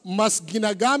 mas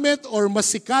ginagamit or mas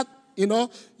sikat, you know,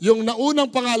 yung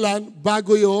naunang pangalan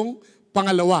bago yung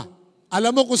pangalawa.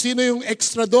 Alam mo kung sino yung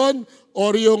extra doon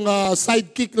or yung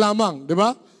sidekick lamang, di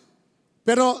ba?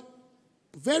 Pero,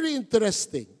 very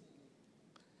interesting.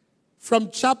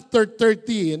 From chapter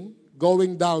 13,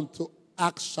 going down to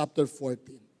Acts chapter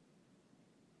 14.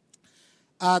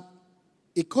 At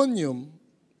Iconium,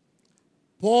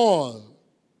 Paul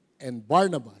and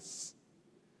Barnabas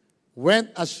went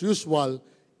as usual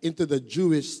into the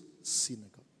Jewish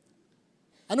synagogue.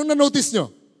 Anong na-notice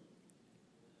nyo?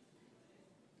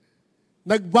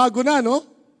 Nagbago na, no?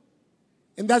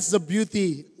 And that's the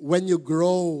beauty when you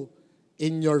grow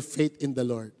in your faith in the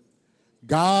Lord.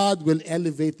 God will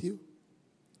elevate you.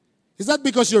 It's not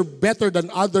because you're better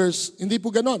than others. Hindi po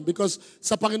ganon. Because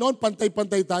sa Panginoon,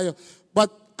 pantay-pantay tayo. But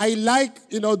I like,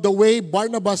 the way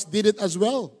Barnabas did it as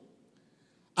well.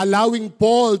 Allowing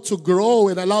Paul to grow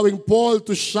and allowing Paul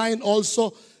to shine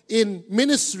also in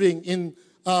ministering, in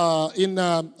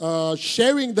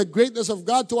sharing the greatness of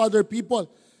God to other people.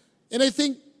 And I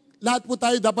think lahat po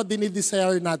tayo dapat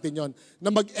dinidesire natin yon, na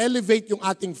mag-elevate yung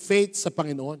ating faith sa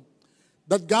Panginoon.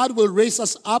 That God will raise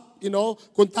us up,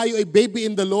 kung tayo ay baby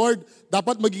in the Lord,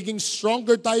 dapat magiging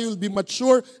stronger tayo, will be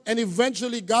mature, and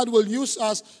eventually God will use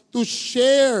us to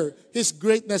share His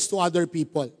greatness to other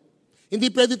people.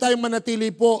 Hindi pwede tayong manatili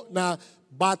po na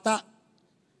bata.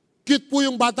 Cute po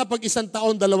yung bata pag 1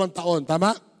 taon, 2 taon,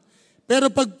 tama? Pero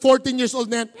pag 14 years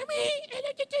old na yan,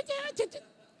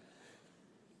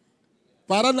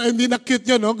 para na hindi na cute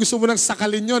yun, no? Gusto mo nang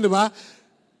sakalin yun, di ba?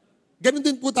 Ganun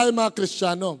din po tayo mga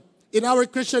Kristiyano. In our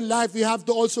Christian life, we have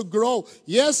to also grow.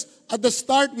 Yes, at the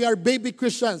start, we are baby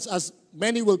Christians, as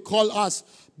many will call us.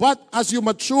 But as you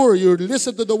mature, you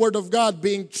listen to the Word of God,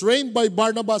 being trained by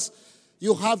Barnabas,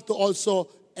 you have to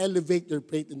also elevate your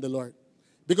faith in the Lord.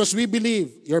 Because we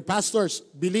believe, your pastors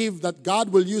believe that God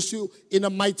will use you in a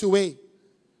mighty way.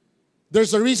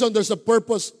 There's a reason, there's a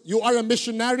purpose. You are a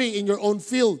missionary in your own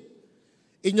field.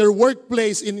 In your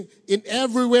workplace, in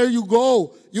everywhere you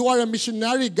go, you are a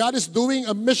missionary. God is doing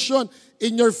a mission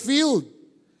in your field.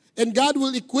 And God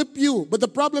will equip you. But the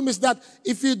problem is that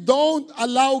if you don't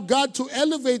allow God to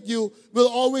elevate you,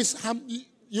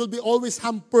 you'll be always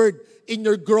hampered in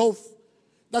your growth.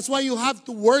 That's why you have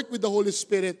to work with the Holy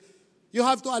Spirit. You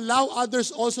have to allow others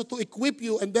also to equip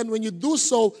you. And then when you do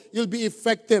so, you'll be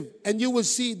effective. And you will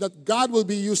see that God will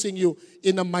be using you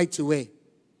in a mighty way.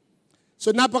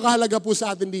 So napakahalaga po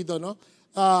sa atin dito, no?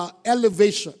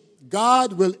 Elevation.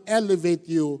 God will elevate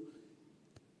you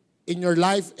in your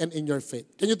life and in your faith.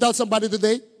 Can you tell somebody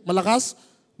today, malakas,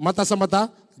 mata sa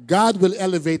mata, God will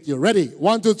elevate you. Ready?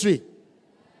 1, 2, 3.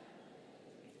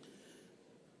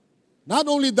 Not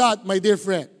only that, my dear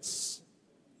friends,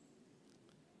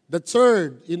 the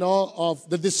third, of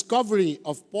the discovery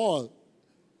of Paul,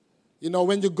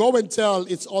 when you go and tell,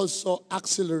 it's also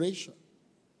acceleration.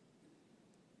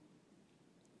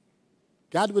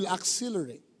 God will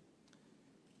accelerate.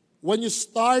 When you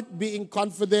start being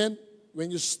confident, when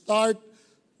you start,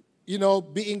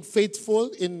 being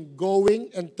faithful in going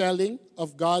and telling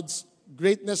of God's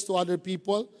greatness to other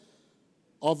people,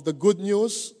 of the good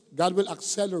news, God will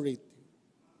accelerate you.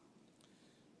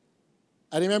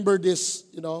 I remember this,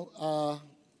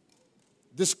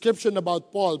 description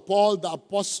about Paul the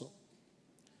apostle.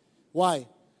 Why?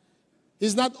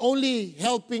 He's not only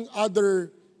helping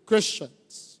other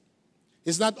Christians.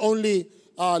 He's not only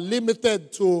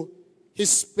limited to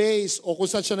his space o kung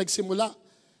saan siya nagsimula.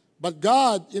 But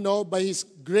God, by His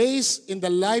grace in the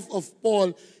life of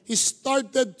Paul, He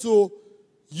started to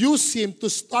use him to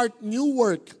start new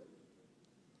work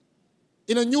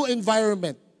in a new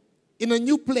environment, in a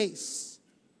new place.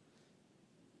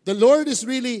 The Lord is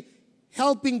really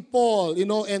helping Paul,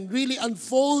 and really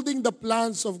unfolding the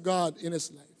plans of God in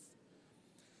his life.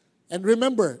 And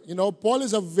remember, Paul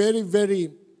is a very,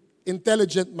 very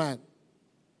intelligent man.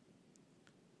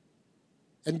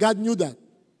 And God knew that.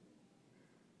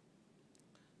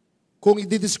 Kung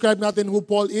i-describe natin who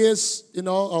Paul is,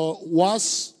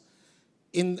 was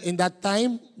in that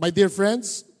time, my dear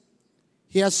friends,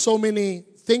 he has so many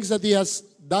things that he has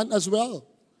done as well.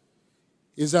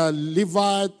 He's a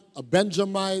Levite, a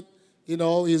Benjamite,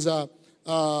 he's a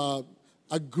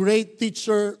great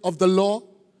teacher of the law.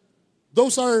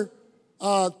 Those are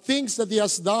things that he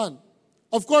has done.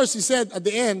 Of course, he said at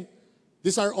the end,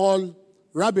 these are all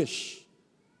rubbish,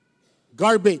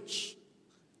 garbage,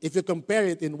 if you compare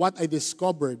it in what I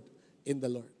discovered in the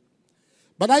Lord.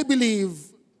 But I believe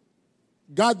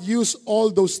God used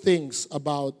all those things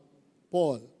about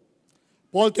Paul.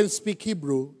 Paul can speak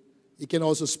Hebrew, he can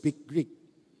also speak Greek.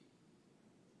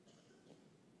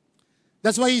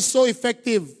 That's why he's so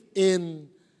effective in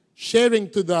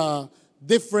sharing to the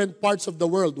different parts of the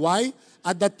world. Why?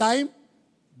 At that time,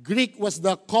 Greek was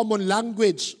the common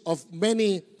language of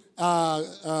many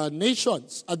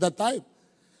nations at that time.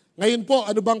 Ngayon po,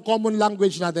 ano bang common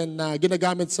language natin na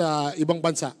ginagamit sa ibang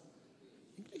bansa?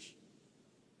 English.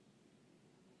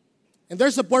 And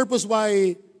there's a purpose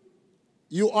why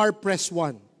you are press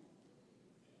 1.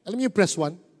 Alam niyo yung press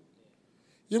 1?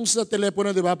 Yung sa telepono,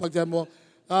 di ba? Pag mo,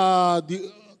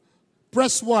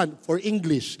 press 1 for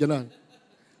English, gano'n.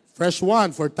 Press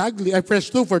 1 for Taglish,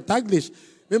 press 2 for Taglish.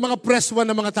 May mga press 1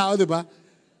 na mga tao, di ba?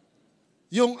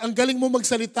 Yung ang galing mo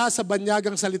magsalita sa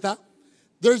banyagang salita,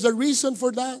 there's a reason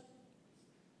for that.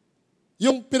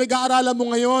 Yung pinag-aaralan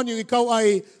mo ngayon, yung ikaw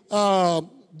ay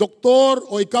doktor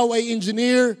o ikaw ay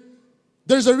engineer,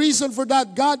 there's a reason for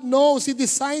that. God knows. He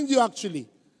designed you actually.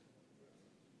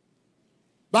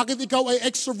 Bakit ikaw ay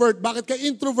extrovert? Bakit ka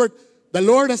introvert? The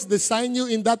Lord has designed you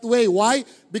in that way. Why?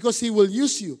 Because He will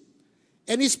use you.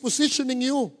 And He's positioning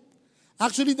you.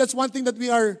 Actually, that's one thing that we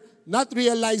are not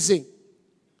realizing.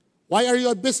 Why are you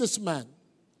a businessman?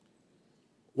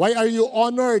 Why are you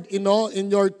honored, in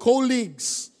your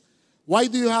colleagues? Why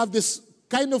do you have this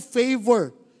kind of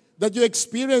favor that you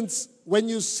experience when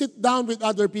you sit down with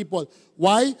other people?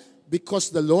 Why? Because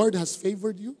the Lord has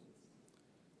favored you.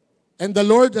 And the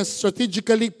Lord has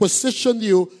strategically positioned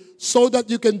you so that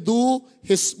you can do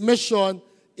His mission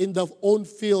in the own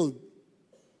field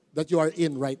that you are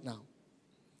in right now.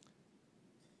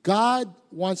 God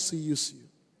wants to use you.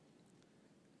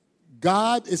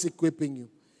 God is equipping you.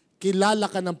 Kilala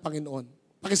ka ng Panginoon.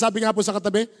 Pakisabi nga po sa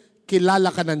katabi, kilala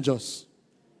ka ng Diyos.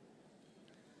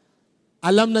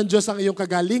 Alam ng Diyos ang iyong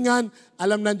kagalingan,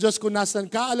 alam ng Diyos kung nasan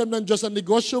ka, alam ng Diyos ang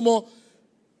negosyo mo,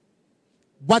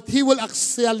 but He will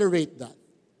accelerate that.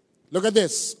 Look at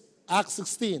this, Acts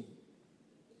 16.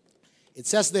 It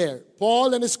says there,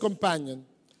 Paul and his companion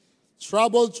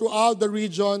traveled throughout the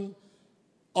region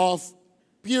of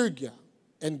Phrygia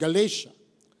and Galatia,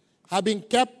 having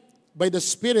kept by the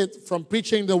Spirit from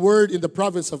preaching the word in the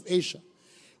province of Asia.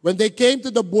 When they came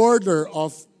to the border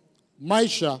of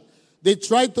Mysia, they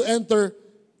tried to enter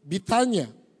Bithynia,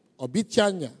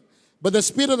 but the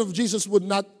Spirit of Jesus would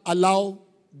not allow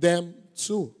them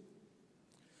to.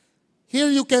 Here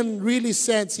you can really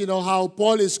sense, how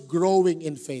Paul is growing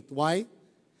in faith. Why?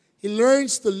 He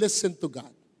learns to listen to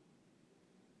God.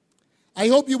 I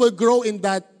hope you will grow in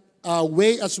that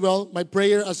way as well. My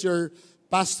prayer as your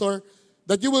pastor,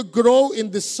 that you will grow in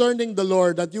discerning the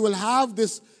Lord, that you will have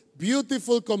this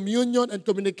beautiful communion and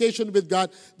communication with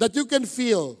God, that you can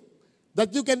feel,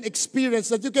 that you can experience,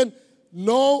 that you can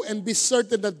know and be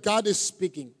certain that God is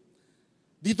speaking.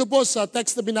 Dito po sa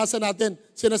text na binasa natin,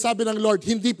 sinasabi ng Lord,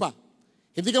 hindi pa.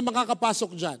 Hindi ka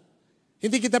makakapasok dyan.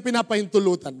 Hindi kita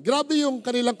pinapahintulutan. Grabe yung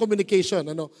kanilang communication.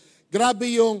 Grabe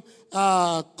yung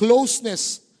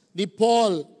closeness ni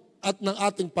Paul at ng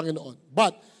ating Panginoon.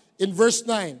 But in verse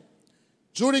 9,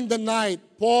 during the night,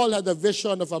 Paul had a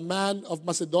vision of a man of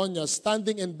Macedonia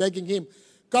standing and begging him,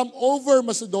 "Come over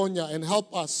Macedonia and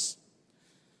help us."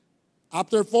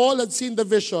 After Paul had seen the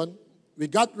vision, we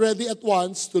got ready at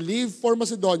once to leave for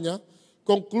Macedonia,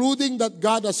 concluding that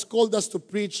God has called us to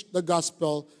preach the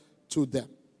gospel to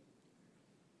them.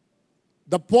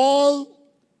 Paul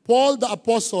the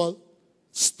apostle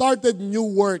started new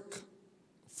work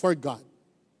for God.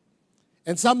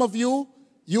 And some of you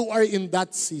are in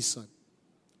that season.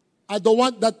 I don't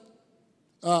want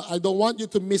you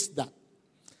to miss that.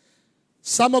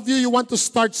 Some of you want to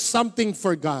start something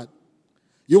for God.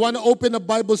 You want to open a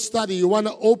Bible study. You want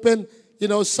to open,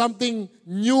 something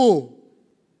new.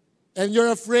 And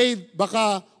you're afraid,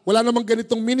 baka wala namang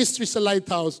ganitong ministry sa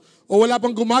Lighthouse o wala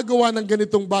pang gumagawa ng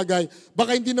ganitong bagay.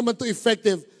 Baka hindi naman to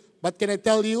effective. But can I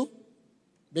tell you,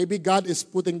 maybe God is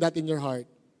putting that in your heart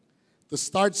to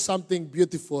start something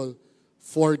beautiful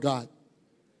for God.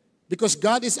 Because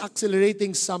God is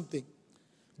accelerating something.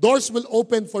 Doors will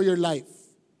open for your life.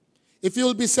 If you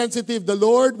will be sensitive, the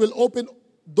Lord will open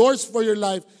doors for your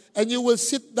life and you will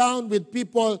sit down with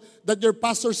people that your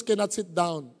pastors cannot sit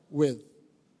down with.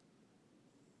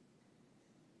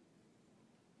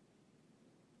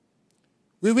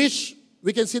 We wish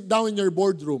we can sit down in your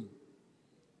boardroom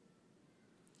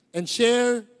and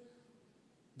share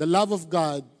the love of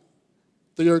God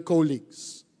to your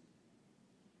colleagues.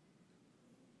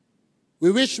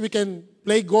 We wish we can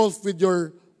play golf with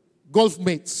your golf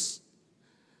mates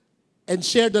and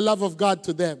share the love of God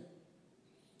to them.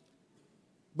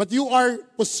 But you are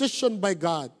positioned by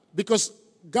God because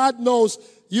God knows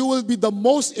you will be the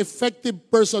most effective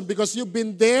person because you've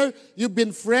been there, you've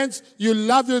been friends, you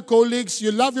love your colleagues,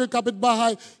 you love your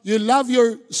kapitbahay, you love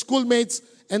your schoolmates,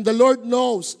 and the Lord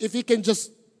knows if He can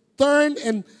just turn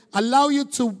and allow you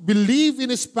to believe in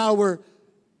His power,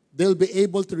 they'll be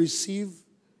able to receive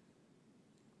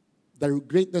the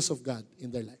greatness of God in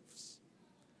their lives.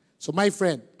 So my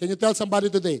friend, can you tell somebody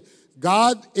today,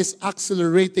 God is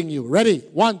accelerating you. Ready?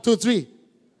 1, 2, 3.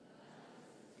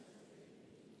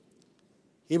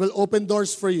 He will open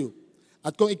doors for you.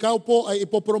 At kung ikaw po ay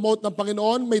ipopromote ng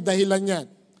Panginoon, may dahilan yan.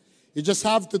 You just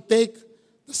have to take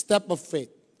the step of faith.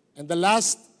 And the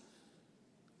last,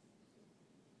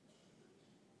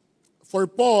 for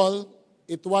Paul,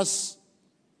 it was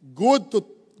good to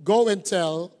go and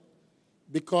tell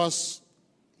because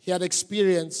he had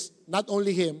experienced, not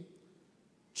only him,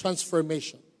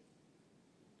 transformation,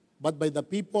 but by the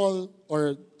people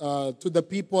or to the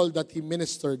people that he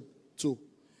ministered to.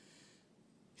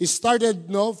 He started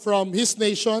from his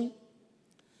nation,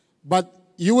 but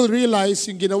you will realize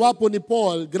yung ginawa po ni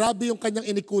Paul, grabe yung kanyang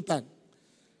inikutan.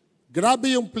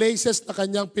 Grabe yung places na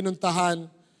kanyang pinuntahan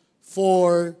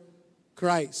for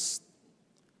Christ.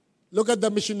 Look at the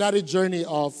missionary journey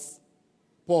of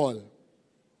Paul.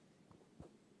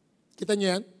 Kita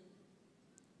niyo yan?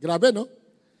 Grabe, no?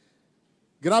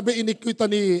 Grabe inikutan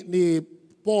ni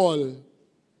Paul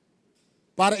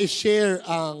para i-share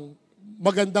ang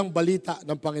magandang balita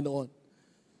ng Panginoon.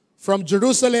 From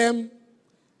Jerusalem,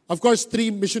 of course,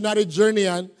 3 missionary journey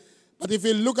yan. But if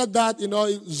you look at that,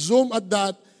 zoom at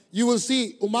that, you will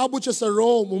see, umabot siya sa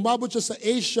Rome, umabot siya sa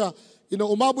Asia,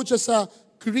 umabot siya sa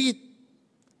Crete.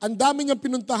 Ang dami niyang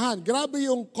pinuntahan. Grabe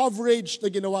yung coverage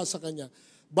na ginawa sa kanya.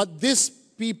 But these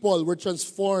people were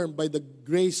transformed by the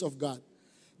grace of God.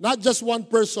 Not just one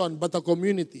person, but a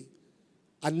community,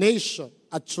 a nation,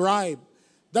 a tribe.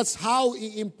 That's how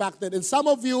He impacted. And some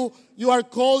of you, you are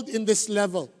called in this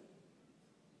level.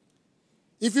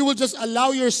 If you will just allow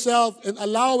yourself and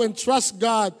allow and trust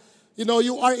God,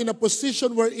 you are in a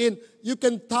position wherein you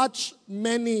can touch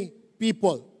many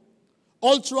people.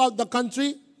 All throughout the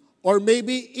country, or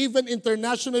maybe even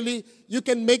internationally, you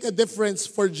can make a difference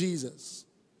for Jesus.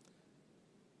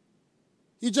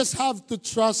 You just have to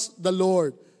trust the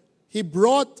Lord. He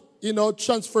brought,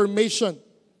 transformation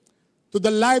to the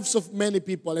lives of many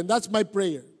people. And that's my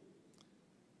prayer.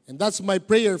 And that's my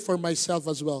prayer for myself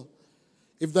as well.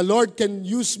 If the Lord can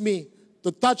use me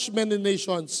to touch many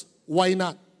nations, why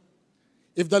not?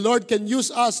 If the Lord can use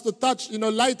us to touch,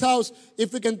 Lighthouse,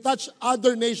 if we can touch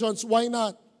other nations, why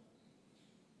not?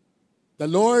 The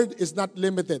Lord is not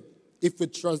limited if we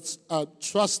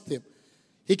trust Him.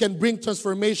 He can bring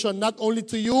transformation not only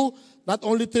to you, not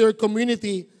only to your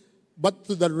community, but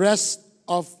to the rest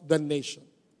of the nation.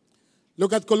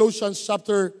 Look at Colossians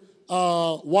chapter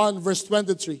 1, verse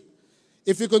 23.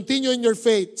 If you continue in your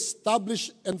faith,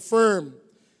 established and firm,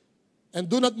 and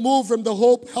do not move from the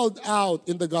hope held out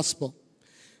in the gospel.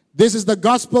 This is the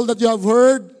gospel that you have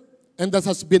heard and that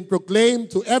has been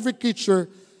proclaimed to every creature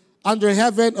under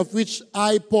heaven, of which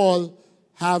I, Paul,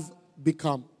 have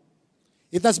become.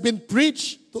 It has been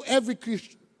preached to every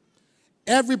creature,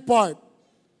 every part.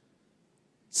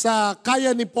 Sa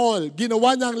kaya ni Paul,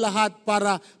 ginawa niya ang lahat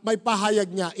para may pahayag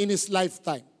niya in his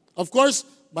lifetime. Of course,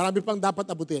 marami pang dapat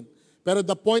abutin. Pero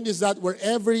the point is that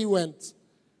wherever he went,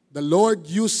 the Lord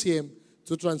used him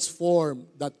to transform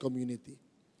that community.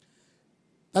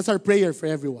 That's our prayer for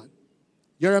everyone.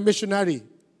 You're a missionary.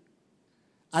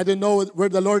 I don't know where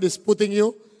the Lord is putting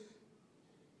you.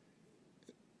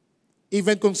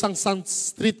 Even kung sang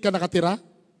street ka nakatira.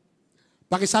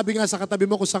 Pakisabi nga sa katabi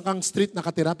mo kung saan kang street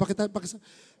nakatira.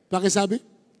 Pakisabi.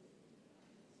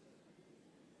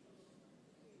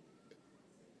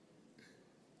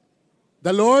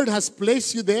 The Lord has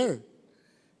placed you there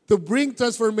to bring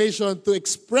transformation, to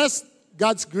express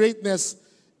God's greatness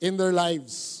in their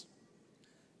lives.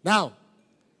 Now,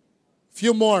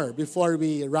 few more before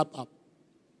we wrap up.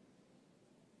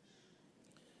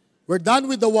 We're done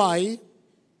with the why.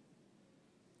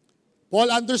 Paul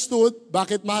understood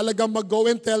bakit mahalagang mag-go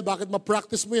and tell, bakit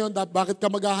ma-practice mo yun, bakit ka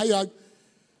maghahayag.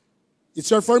 It's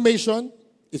your formation,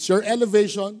 it's your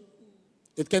elevation,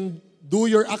 it can do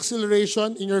your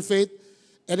acceleration in your faith,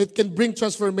 and it can bring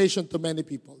transformation to many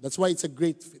people. That's why it's a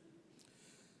great fit.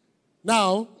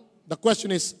 Now, the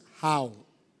question is, how?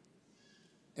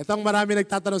 Itong marami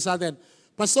nagtatanong sa atin,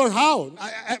 Pastor, how?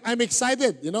 I'm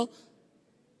excited,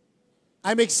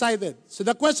 I'm excited. So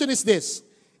the question is this,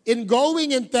 in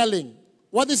going and telling,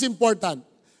 what is important?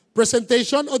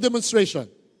 Presentation or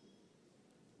demonstration?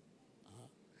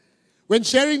 When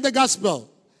sharing the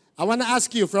gospel, I want to ask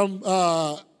you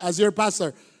as your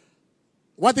pastor,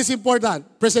 what is important?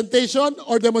 Presentation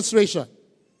or demonstration?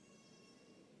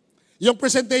 Yung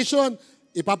presentation,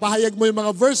 ipapahayag mo yung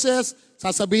mga verses,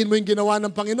 sasabihin mo yung ginawa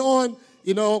ng Panginoon,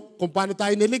 kung paano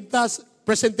tayo niligtas,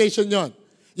 presentation yon.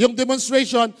 Yung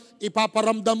demonstration,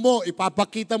 ipaparamdam mo,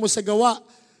 ipapakita mo sa gawa,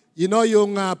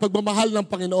 yung pagmamahal ng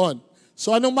Panginoon.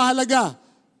 So anong mahalaga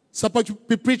sa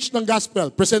pag-preach ng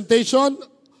gospel? Presentation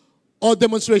o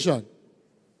demonstration?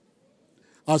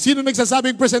 Sino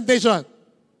nagsasabing presentation?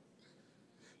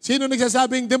 Sino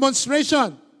nagsasabing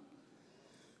demonstration?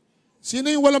 Sino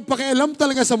yung walang pakialam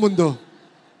talaga sa mundo?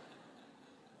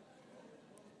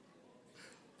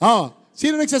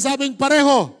 Sino nagsasabing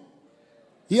pareho?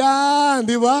 Yan,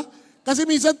 di ba? Kasi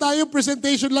minsan tayo,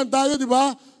 presentation lang tayo, di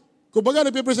ba? Kumbaga,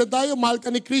 nagpipresent tayo, mahal ka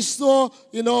ni Kristo,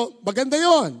 maganda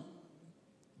yon.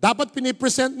 Dapat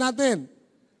pinipresent natin.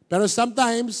 Pero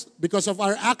sometimes, because of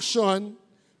our action,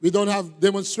 we don't have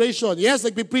demonstration. Yes,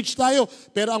 nagpipreach tayo,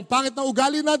 pero ang pangit na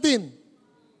ugali natin.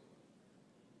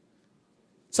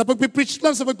 Sa pagpipreach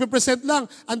lang, sa pagpipresent lang,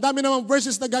 ang dami namang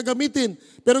verses na gagamitin.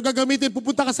 Pero gagamitin,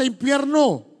 pupunta ka sa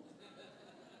impyerno.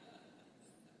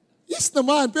 Yes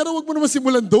naman, pero wag mo naman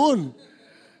simulan doon.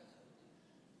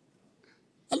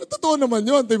 Alam, totoo naman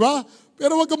yun, di ba?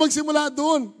 Pero wag ka magsimula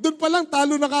doon. Doon pa lang,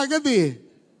 talo na kagad eh.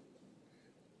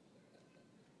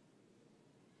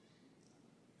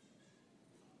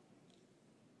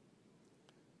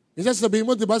 Minsan sabihin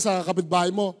mo, di ba, sa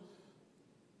kapitbahay mo,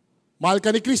 mahal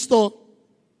ka ni Kristo.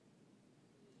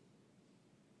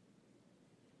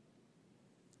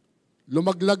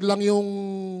 Lumaglag lang yung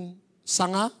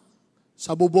sanga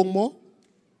sa bubong mo.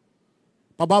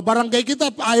 Pababarangay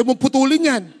kita, ayaw mong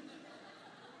putulin yan.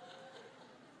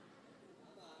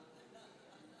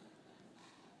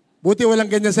 Buti walang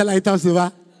ganyan sa lighthouse, di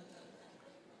ba?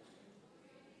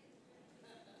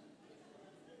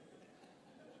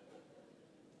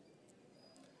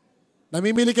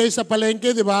 Namimili kayo sa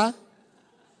palengke, di ba?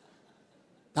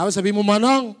 Tapos sabi mo,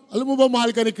 Manang, alam mo ba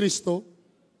mahal ka ni Kristo?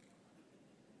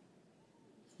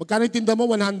 Magkano yung tinda mo?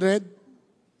 100?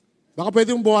 Baka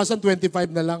pwede mong bawasan 25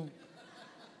 na lang.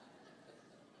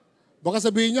 Baka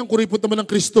sabihin niya, ang kuripot naman ng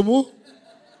Kristo mo.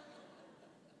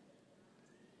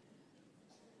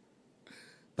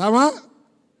 Tama?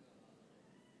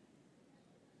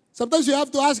 Sometimes we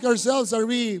have to ask ourselves, are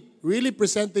we really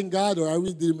presenting God or are we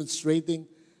demonstrating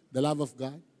the love of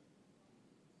God?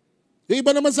 Yung iba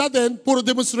naman sa atin, puro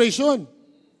demonstration.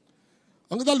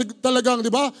 Ang talagang, di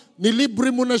ba,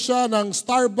 nilibre mo na siya ng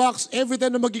Starbucks. Every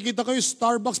time na magkikita kayo,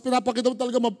 Starbucks, pinapakita mo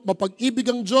talaga mapag-ibig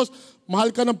ang Diyos.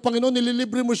 Mahal ka ng Panginoon,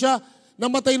 nililibre mo siya.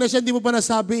 Namatay na siya, hindi mo pa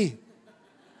nasabi.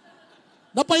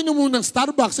 Napainom mo ng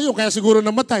Starbucks, kaya siguro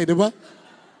namatay, di ba?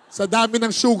 Sa dami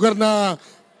ng sugar na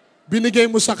binigay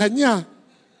mo sa kanya.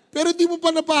 Pero hindi mo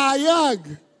pa napahayag.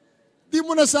 Hindi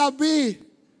mo nasabi.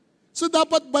 So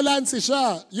dapat balanse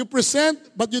siya. You present,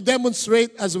 but you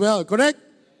demonstrate as well. Correct?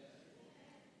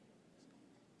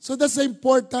 So that's the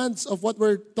importance of what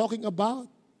we're talking about.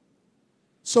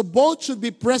 So both should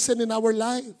be present in our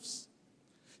lives.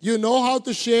 You know how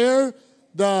to share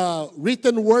the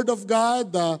written word of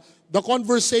God, the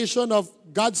conversation of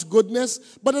God's goodness,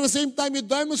 but at the same time, you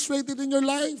demonstrate it in your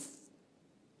life.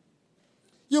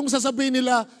 Yung sasabihin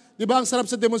nila, di ba, ang sarap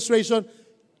sa demonstration,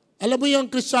 alam mo yung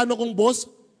Kristiyano kong boss,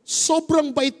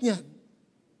 sobrang bait niyan.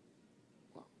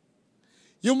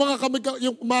 Yung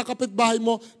mga kapitbahay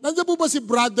mo, nandiyan po ba si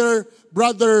brother,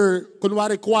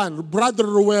 kunwari Juan, brother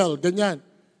Ruel, ganyan.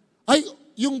 Ay,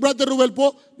 yung brother Ruel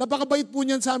po, napakabait po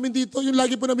niyan sa amin dito, yung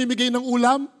lagi po namimigay ng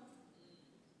ulam.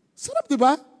 Sarap, di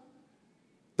ba?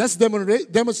 That's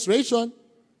demonstration.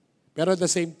 Pero at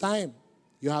the same time,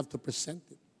 you have to present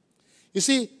it. You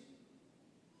see,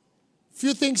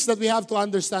 few things that we have to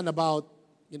understand about,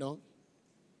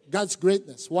 God's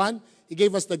greatness. One, He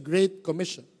gave us the Great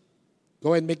Commission.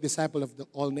 Go and make disciples of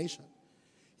all nations.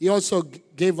 He also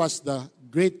gave us the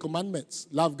great commandments.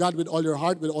 Love God with all your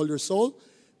heart, with all your soul,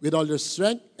 with all your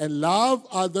strength, and love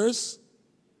others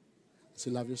as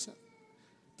you love yourself.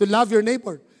 To love your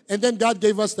neighbor. And then God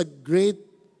gave us the great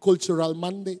cultural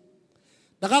mandate.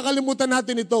 Nakakalimutan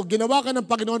natin ito. Ginawa ka ng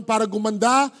Panginoon para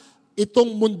gumanda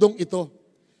itong mundong ito.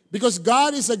 Because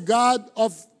God is a God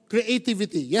of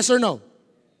creativity. Yes or no?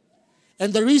 And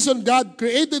the reason God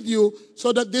created you so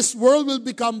that this world will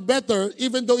become better,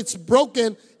 even though it's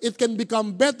broken, it can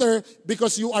become better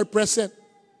because you are present.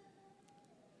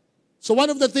 So one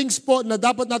of the things po na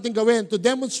dapat natin gawin to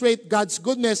demonstrate God's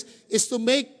goodness is to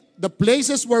make the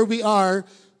places where we are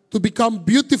to become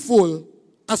beautiful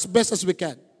as best as we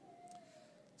can.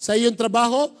 Sa iyong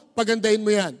trabaho, pagandahin mo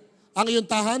yan. Ang iyong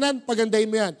tahanan, pagandahin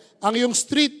mo yan. Ang iyong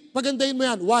street, pagandahin mo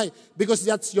yan. Why? Because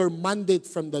that's your mandate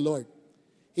from the Lord.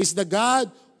 He's the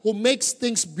God who makes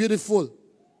things beautiful.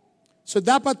 So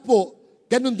dapat po,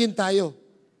 ganun din tayo.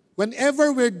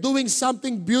 Whenever we're doing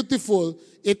something beautiful,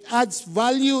 it adds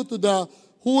value to the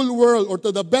whole world or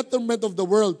to the betterment of the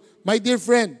world. My dear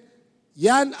friend,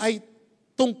 yan ay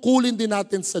tungkulin din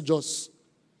natin sa Diyos.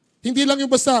 Hindi lang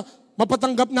yung basta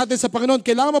mapatanggap natin sa Panginoon.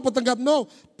 Kailangan mapatanggap, no.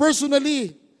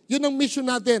 Personally, yun ang mission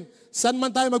natin. Saan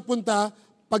man tayo magpunta,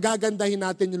 pagagandahin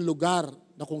natin yung lugar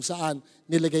na kung saan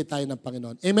nilagay tayo ng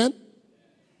Panginoon. Amen?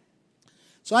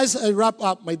 So as I wrap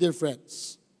up, my dear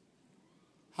friends,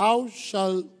 how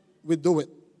shall we do it?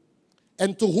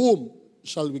 And to whom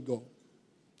shall we go?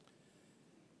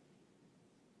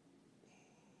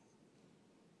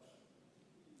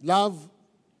 Love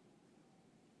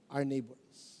our neighbors.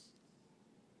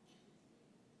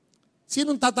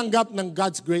 Sinong tatanggap ng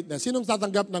God's greatness? Sinong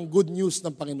tatanggap ng good news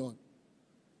ng Panginoon?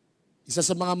 Isa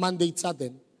sa mga mandate sa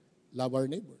atin, love our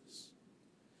neighbors.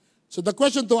 So the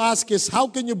question to ask is, how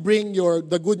can you bring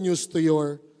the good news to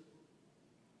your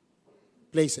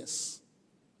places.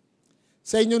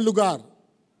 Sa inyong lugar,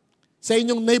 sa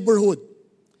inyong neighborhood,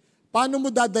 paano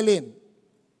mo dadalhin?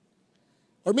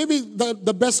 Or maybe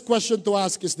the best question to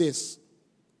ask is this.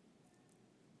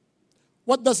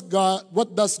 What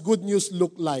does good news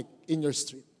look like in your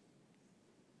street?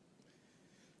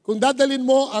 Kung dadalhin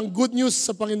mo ang good news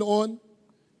sa Panginoon,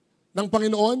 ng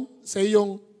Panginoon sa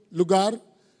iyong lugar,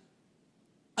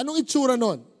 anong itsura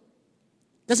nun?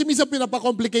 Kasi minsan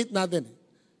pinapakomplicate natin.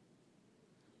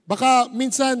 Baka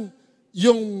minsan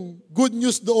yung good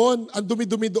news doon, ang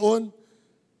dumi-dumi doon,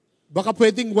 baka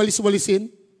pwedeng walis-walisin.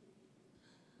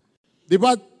 Di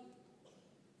ba?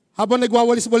 Habang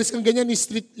nagwawalis-walis kang ganyan,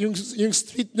 yung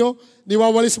street nyo,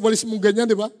 niwawalis-walis mong ganyan,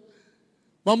 di ba?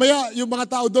 Mamaya, yung mga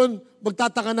tao doon,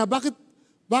 magtataka na, bakit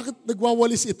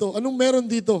nagwawalis ito? Anong meron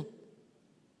dito?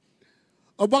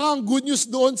 O baka ang good news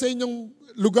doon sa inyong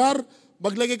lugar,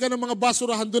 maglagay ka ng mga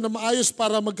basurahan doon na maayos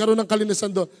para magkaroon ng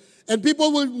kalinisan doon. And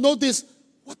people will notice,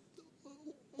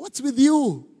 what's with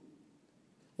you?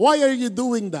 Why are you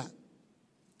doing that?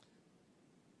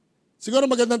 Siguro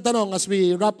magandang tanong as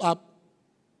we wrap up.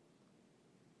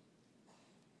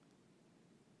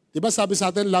 Diba sabi sa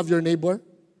atin, love your neighbor?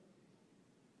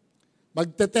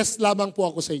 Magte-test lamang po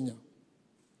ako sa inyo.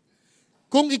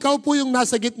 Kung ikaw po yung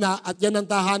nasa gitna at yan ang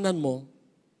tahanan mo,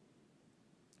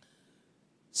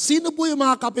 sino po yung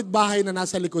mga kapitbahay na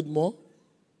nasa likod mo?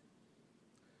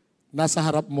 Nasa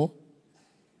harap mo?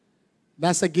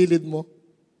 Nasa gilid mo?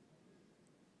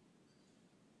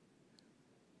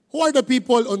 Who are the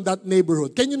people on that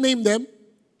neighborhood? Can you name them?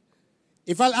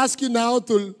 If I'll ask you now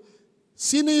to,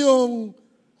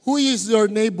 who is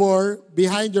your neighbor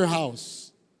behind your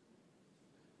house?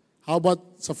 How about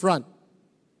sa front?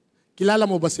 Kilala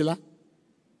mo ba sila?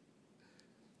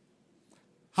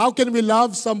 How can we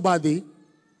love somebody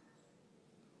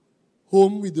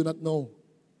whom we do not know?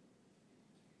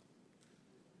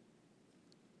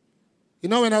 You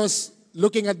know, when I was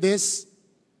looking at this,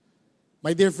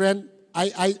 my dear friend,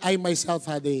 I myself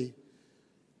had a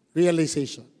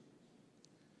realization.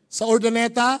 Sa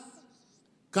ordineta,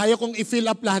 kaya kong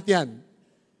i-fill up lahat yan.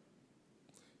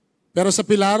 Pero sa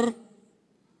pilar,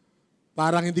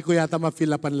 parang hindi ko yata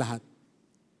ma-fill upan lahat.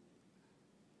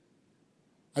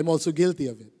 I'm also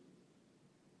guilty of it.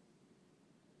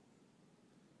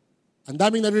 Ang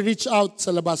daming nare-reach out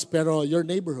sa labas, pero your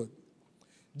neighborhood.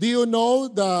 Do you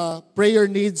know the prayer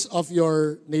needs of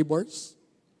your neighbors?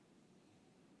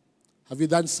 Have you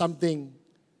done something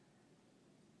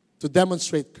to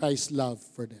demonstrate Christ's love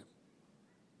for them?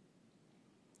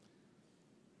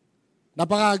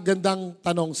 Napakagandang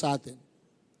tanong sa atin.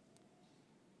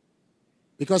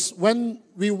 Because when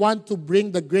we want to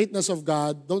bring the greatness of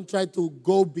God, don't try to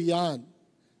go beyond.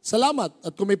 Salamat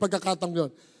at kung may pagkakataong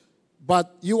yun. But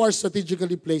you are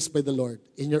strategically placed by the Lord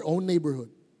in your own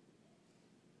neighborhood.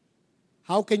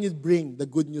 How can you bring the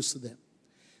good news to them?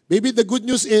 Maybe the good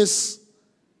news is,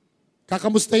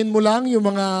 kakamustahin mo lang yung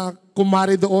mga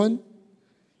kumare doon.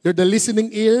 You're the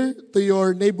listening ear to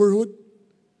your neighborhood.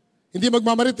 Hindi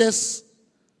magmamarites,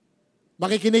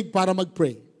 makikinig para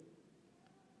mag-pray.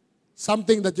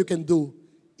 Something that you can do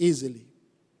easily.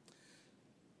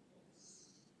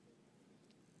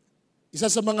 Isa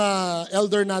sa mga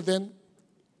elder natin,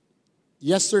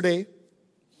 yesterday,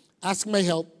 asked my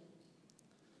help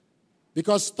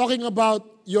because talking about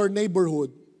your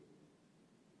neighborhood,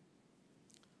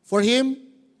 for him,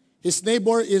 his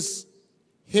neighbor is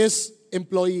his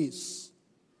employees.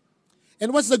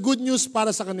 And what's the good news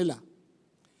para sa kanila?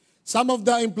 Some of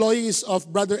the employees of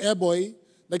Brother Eboy,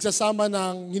 nagsasama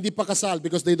ng hindi pa kasal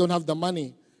because they don't have the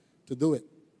money to do it.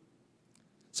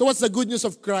 So what's the good news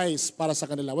of Christ para sa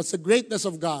kanila? What's the greatness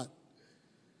of God?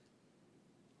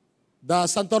 The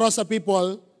Santa Rosa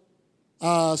people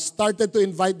started to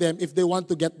invite them if they want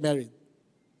to get married.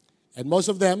 And most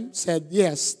of them said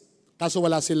yes, kaso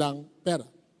wala silang pera.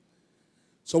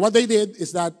 So what they did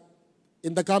is that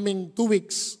in the coming 2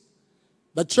 weeks,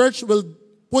 the church will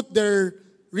put their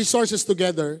resources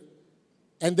together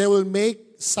and they will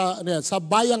make sa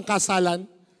bayang kasalan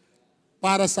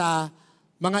para sa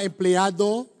mga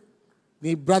empleyado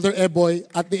ni Brother Eboy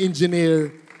at ni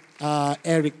Engineer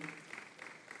Eric.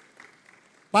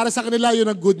 Para sa kanila, yun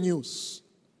ang good news.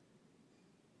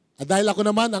 At dahil ako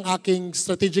naman, ang aking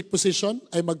strategic position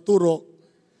ay magturo.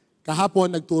 Kahapon,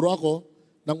 nagturo ako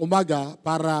ng umaga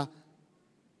para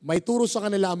may turo sa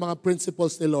kanila ang mga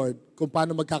principles ni Lord kung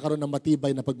paano magkakaroon ng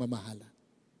matibay na pagmamahala.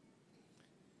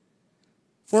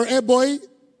 For Eboy,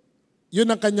 yun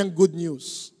ang kanyang good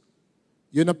news.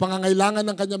 Yun ang pangangailangan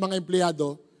ng kanyang mga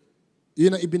empleyado,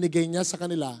 yun ang ibinigay niya sa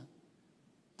kanila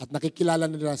at nakikilala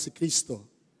nila si Kristo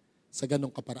sa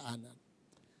ganong kaparaanan.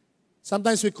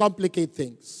 Sometimes we complicate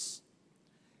things.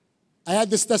 I had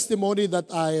this testimony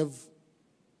that I have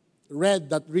read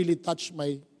that really touched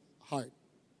my heart.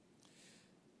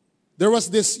 There was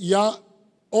this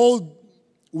old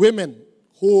women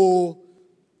who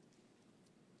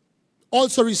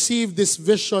also received this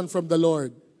vision from the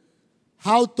Lord,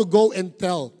 how to go and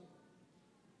tell.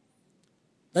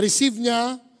 Na-receive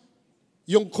niya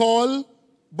yung call,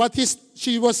 but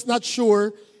she was not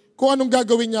sure kung anong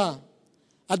gagawin niya.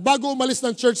 At bago umalis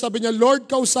ng church, sabi niya, Lord,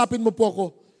 kausapin mo po ako.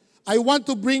 I want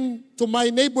to bring to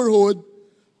my neighborhood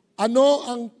ano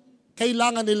ang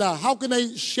kailangan nila. How can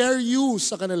I share you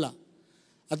sa kanila?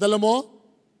 At alam mo,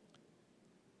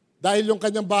 dahil yung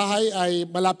kanyang bahay ay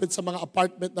malapit sa mga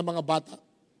apartment ng mga bata,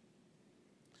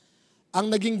 ang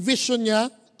naging vision niya,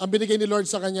 ang binigay ni Lord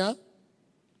sa kanya,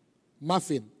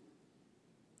 muffin.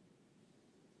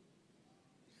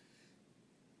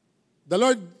 The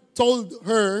Lord told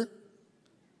her,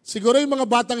 siguro yung mga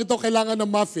batang ito kailangan ng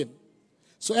muffin.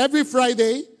 So every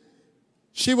Friday,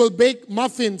 she will bake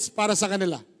muffins para sa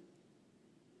kanila.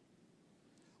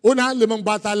 Una, 5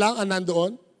 bata lang ang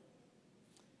nandoon.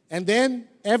 And then,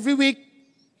 every week,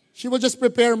 she will just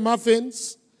prepare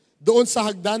muffins doon sa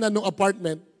hagdanan ng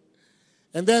apartment.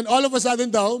 And then, all of a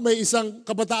sudden daw, may isang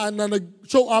kabataan na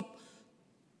nag-show up.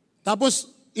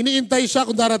 Tapos, iniintay siya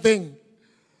kung darating.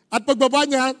 At pagbaba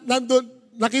niya, nandun,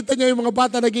 nakita niya yung mga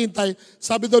bata naghihintay.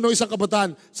 Sabi daw ng isang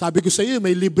kabataan, sabi ko sa iyo,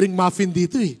 may libreng muffin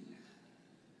dito eh.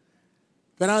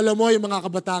 Pero alam mo, yung mga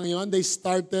kabataan yun, they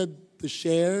started to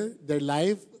share their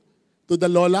life to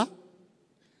the lola.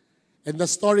 And the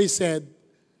story said,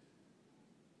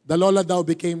 the lola daw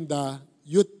became the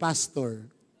youth pastor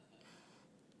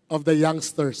of the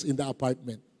youngsters in the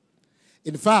apartment.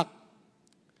 In fact,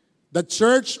 the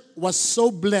church was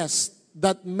so blessed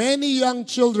that many young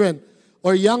children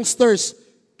or youngsters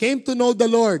came to know the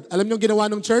Lord. Alam niyo ang ginawa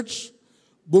ng church?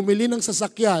 Bumili ng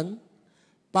sasakyan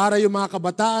para yung mga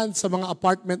kabataan sa mga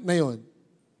apartment na yon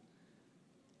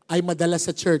ay madala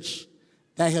sa church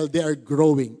dahil they are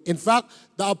growing. In fact,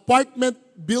 the apartment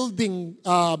building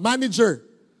manager,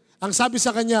 ang sabi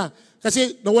sa kanya,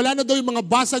 kasi nawala na daw yung mga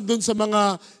basag doon sa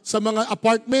mga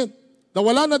apartment.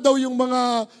 Nawala na daw yung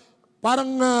mga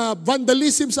parang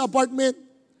vandalism sa apartment.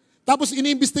 Tapos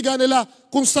iniimbestiga nila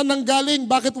kung saan nanggaling,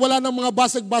 bakit wala ng mga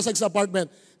basag-basag sa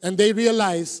apartment. And they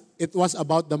realized it was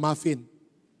about the muffin.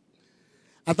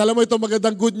 At alam mo ito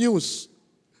magandang good news.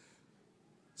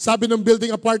 Sabi ng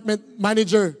building apartment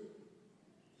manager,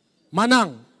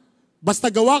 Manang, basta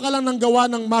gawa ka lang ng gawa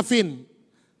ng muffin,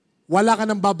 wala ka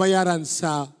nang babayaran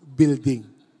sa building.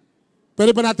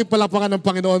 Pwede ba natin palapakan ng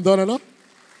Panginoon doon, ano?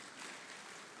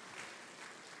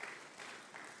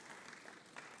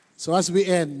 So as we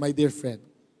end, my dear friend,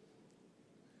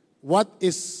 what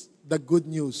is the good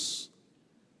news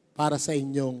para sa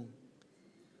inyong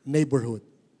neighborhood?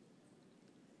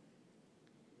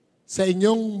 Sa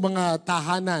inyong mga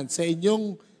tahanan, sa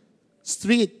inyong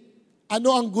street,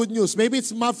 ano ang good news? Maybe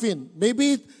it's muffin.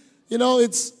 Maybe,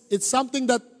 it's something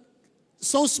that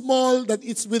so small that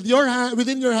it's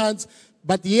within your hands,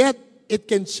 but yet it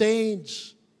can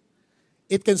change.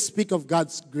 It can speak of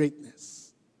God's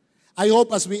greatness. I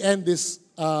hope as we end this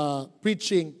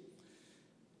preaching,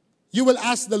 you will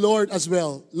ask the Lord as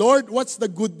well, Lord, what's the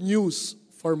good news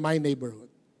for my neighborhood?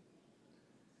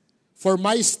 For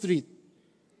my street?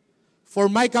 For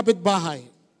my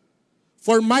kapitbahay?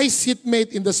 For my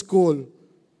seatmate in the school?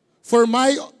 For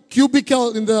my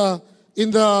cubicle in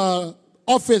the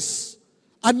office?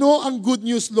 Ano ang good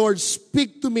news, Lord?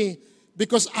 Speak to me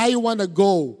because I want to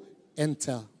go and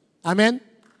tell. Amen?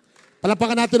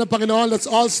 Palapakan natin ang Panginoon. Let's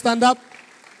all stand up.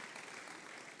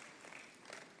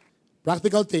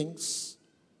 Practical things.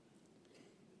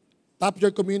 Tap your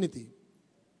community.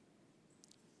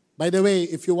 By the way,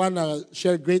 if you want to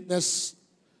share greatness,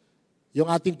 yung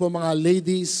ating po mga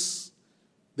ladies,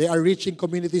 they are reaching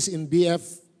communities in BF.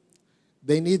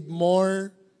 They need more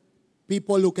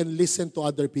people who can listen to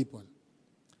other people.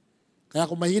 Kaya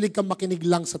kung mahilig kang makinig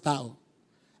lang sa tao,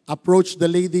 approach the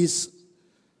ladies,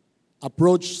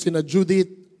 approach sina Judith,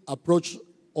 approach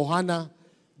Ohana.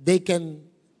 They can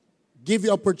give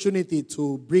you opportunity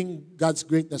to bring God's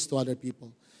greatness to other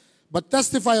people. But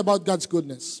testify about God's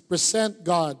goodness. Present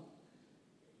God.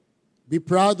 Be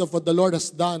proud of what the Lord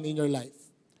has done in your life.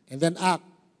 And then act.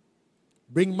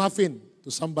 Bring muffin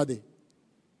to somebody.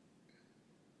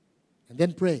 And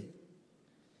then pray.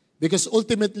 Because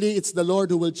ultimately, it's the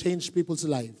Lord who will change people's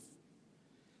life.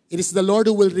 It is the Lord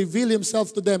who will reveal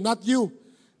Himself to them, not you.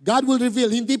 God will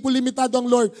reveal. Hindi po limitado ang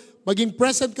Lord. Maging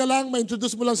present ka lang,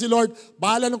 ma-introduce mo lang si Lord,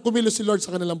 bahala nang kumilos si Lord sa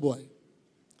kanilang buhay.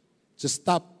 Just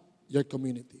stop your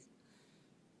community.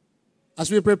 As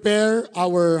we prepare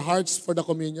our hearts for the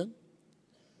communion,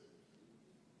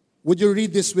 would you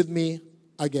read this with me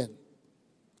again?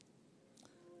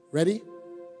 Ready?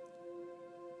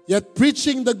 Yet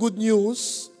preaching the good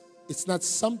news, it's not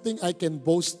something I can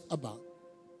boast about.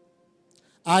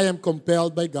 I am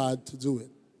compelled by God to do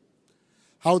it.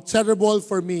 How terrible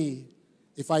for me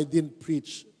if I didn't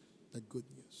preach the good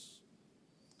news.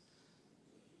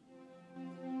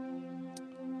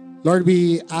 Lord,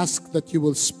 we ask that you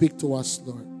will speak to us,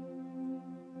 Lord.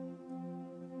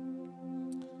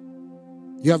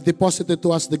 You have deposited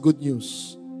to us the good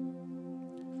news.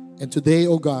 And today,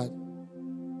 O God,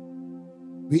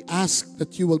 we ask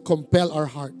that you will compel our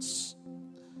hearts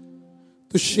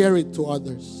to share it to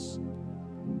others.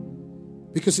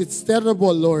 Because it's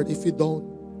terrible, Lord, if you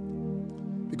don't.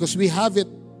 Because we have it,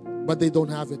 but they don't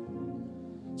have it.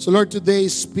 So, Lord, today,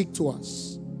 speak to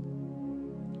us.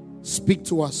 Speak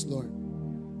to us, Lord.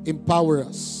 Empower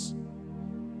us.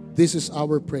 This is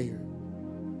our prayer.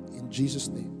 In Jesus'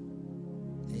 name,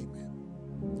 amen.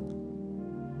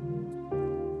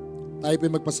 Tayo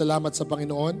po'y magpasalamat sa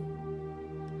Panginoon.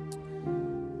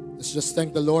 Let's just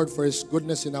thank the Lord for His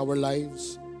goodness in our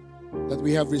lives. That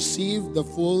we have received the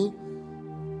full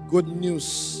good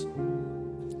news.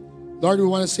 Lord, we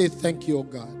want to say thank you, O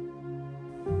God,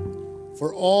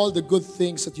 for all the good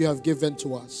things that you have given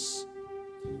to us.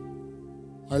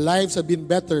 Our lives have been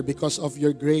better because of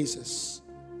your graces.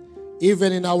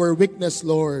 Even in our weakness,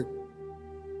 Lord,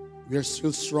 we are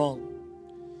still strong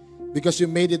because you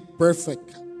made it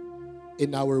perfect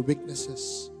in our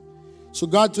weaknesses. So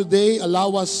God, today,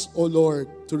 allow us, O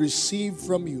Lord, to receive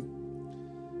from you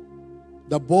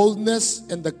the boldness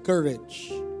and the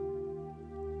courage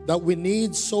that we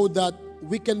need so that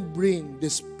we can bring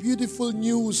this beautiful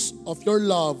news of your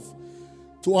love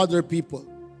to other people.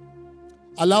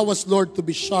 Allow us, Lord, to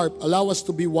be sharp. Allow us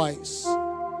to be wise.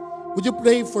 Would you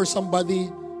pray for somebody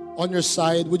on your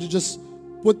side? Would you just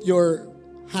put your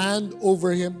hand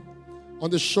over him on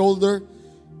the shoulder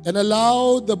and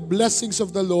allow the blessings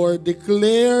of the Lord,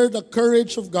 declare the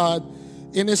courage of God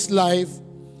in his life?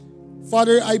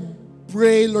 Father, I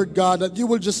pray, Lord God, that you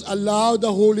will just allow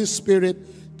the Holy Spirit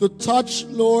to touch,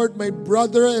 Lord, my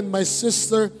brother and my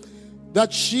sister,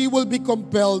 that she will be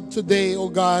compelled today, oh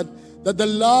God, that the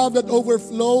love that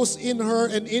overflows in her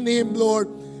and in him, Lord,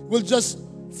 will just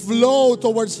flow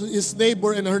towards his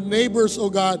neighbor and her neighbors, oh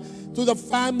God, to the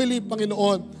family,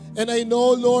 Panginoon. And I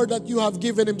know, Lord, that you have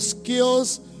given him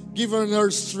skills, given her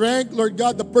strength, Lord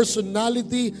God, the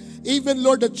personality, even,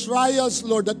 Lord, the trials,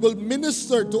 Lord, that will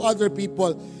minister to other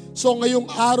people. So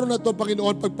ngayong araw na to,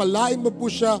 Panginoon, pagpalain mo po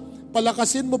siya,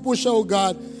 palakasin mo po siya, oh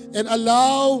God, and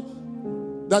allow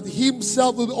that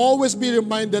himself will always be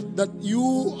reminded that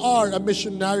you are a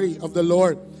missionary of the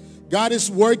Lord. God is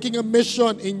working a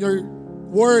mission in your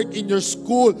work, in your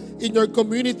school, in your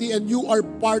community, and you are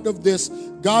part of this.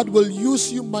 God will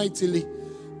use you mightily.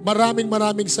 Maraming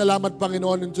salamat,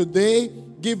 Panginoon. And today,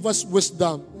 give us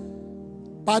wisdom.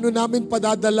 Paano namin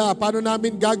padadala? Paano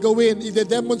namin gagawin?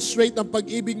 I-demonstrate ang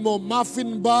pag-ibig mo.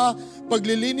 Muffin ba?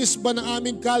 Paglilinis ba ng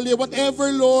aming kalye?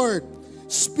 Whatever, Lord.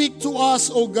 Speak to us,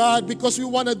 O God, because we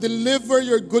want to deliver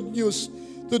your good news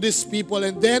to these people,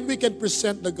 and then we can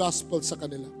present the gospel sa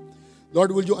kanila.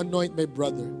 Lord, will you anoint my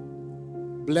brother?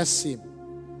 Bless him.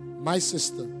 My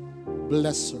sister,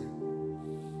 bless her.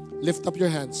 Lift up your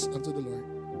hands unto the Lord.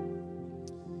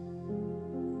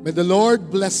 May the Lord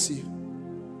bless you.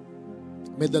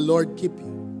 May the Lord keep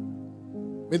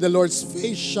you. May the Lord's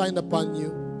face shine upon you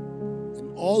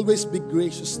and always be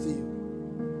gracious to you.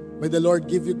 May the Lord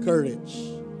give you courage,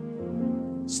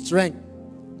 strength,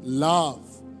 love,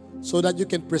 so that you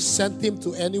can present him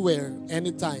to anywhere,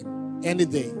 anytime, any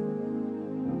day.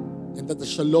 And that the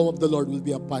shalom of the Lord will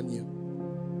be upon you.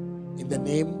 In the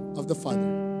name of the Father,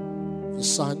 the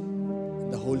Son, and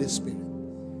the Holy Spirit.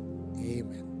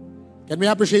 Amen. Can we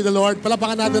appreciate the Lord?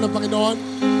 Palapakan natin ang Panginoon.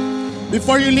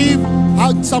 Before you leave,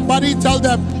 hug somebody, tell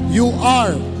them, you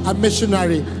are a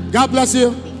missionary. God bless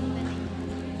you.